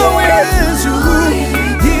kwawe hejuru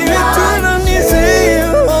ibitunanize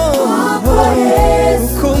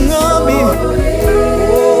kuko mwami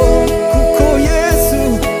kuko Yesu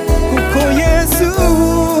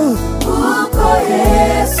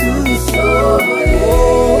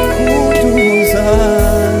kuduza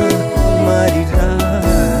amarira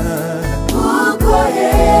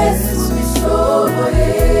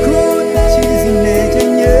kudukiza intege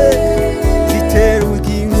nke zitera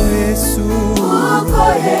ubugingo Yesu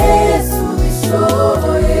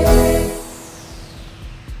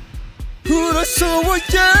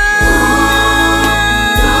urashoboye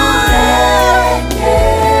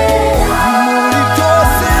muri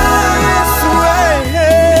byose Yesu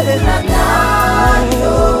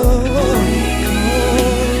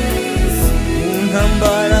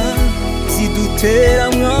ntambara zidutera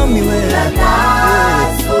mwami we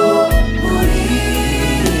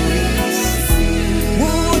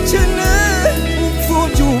ubukene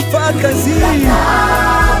upfubye umupfakazi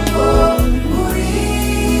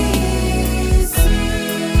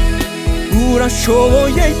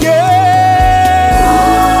urashoboye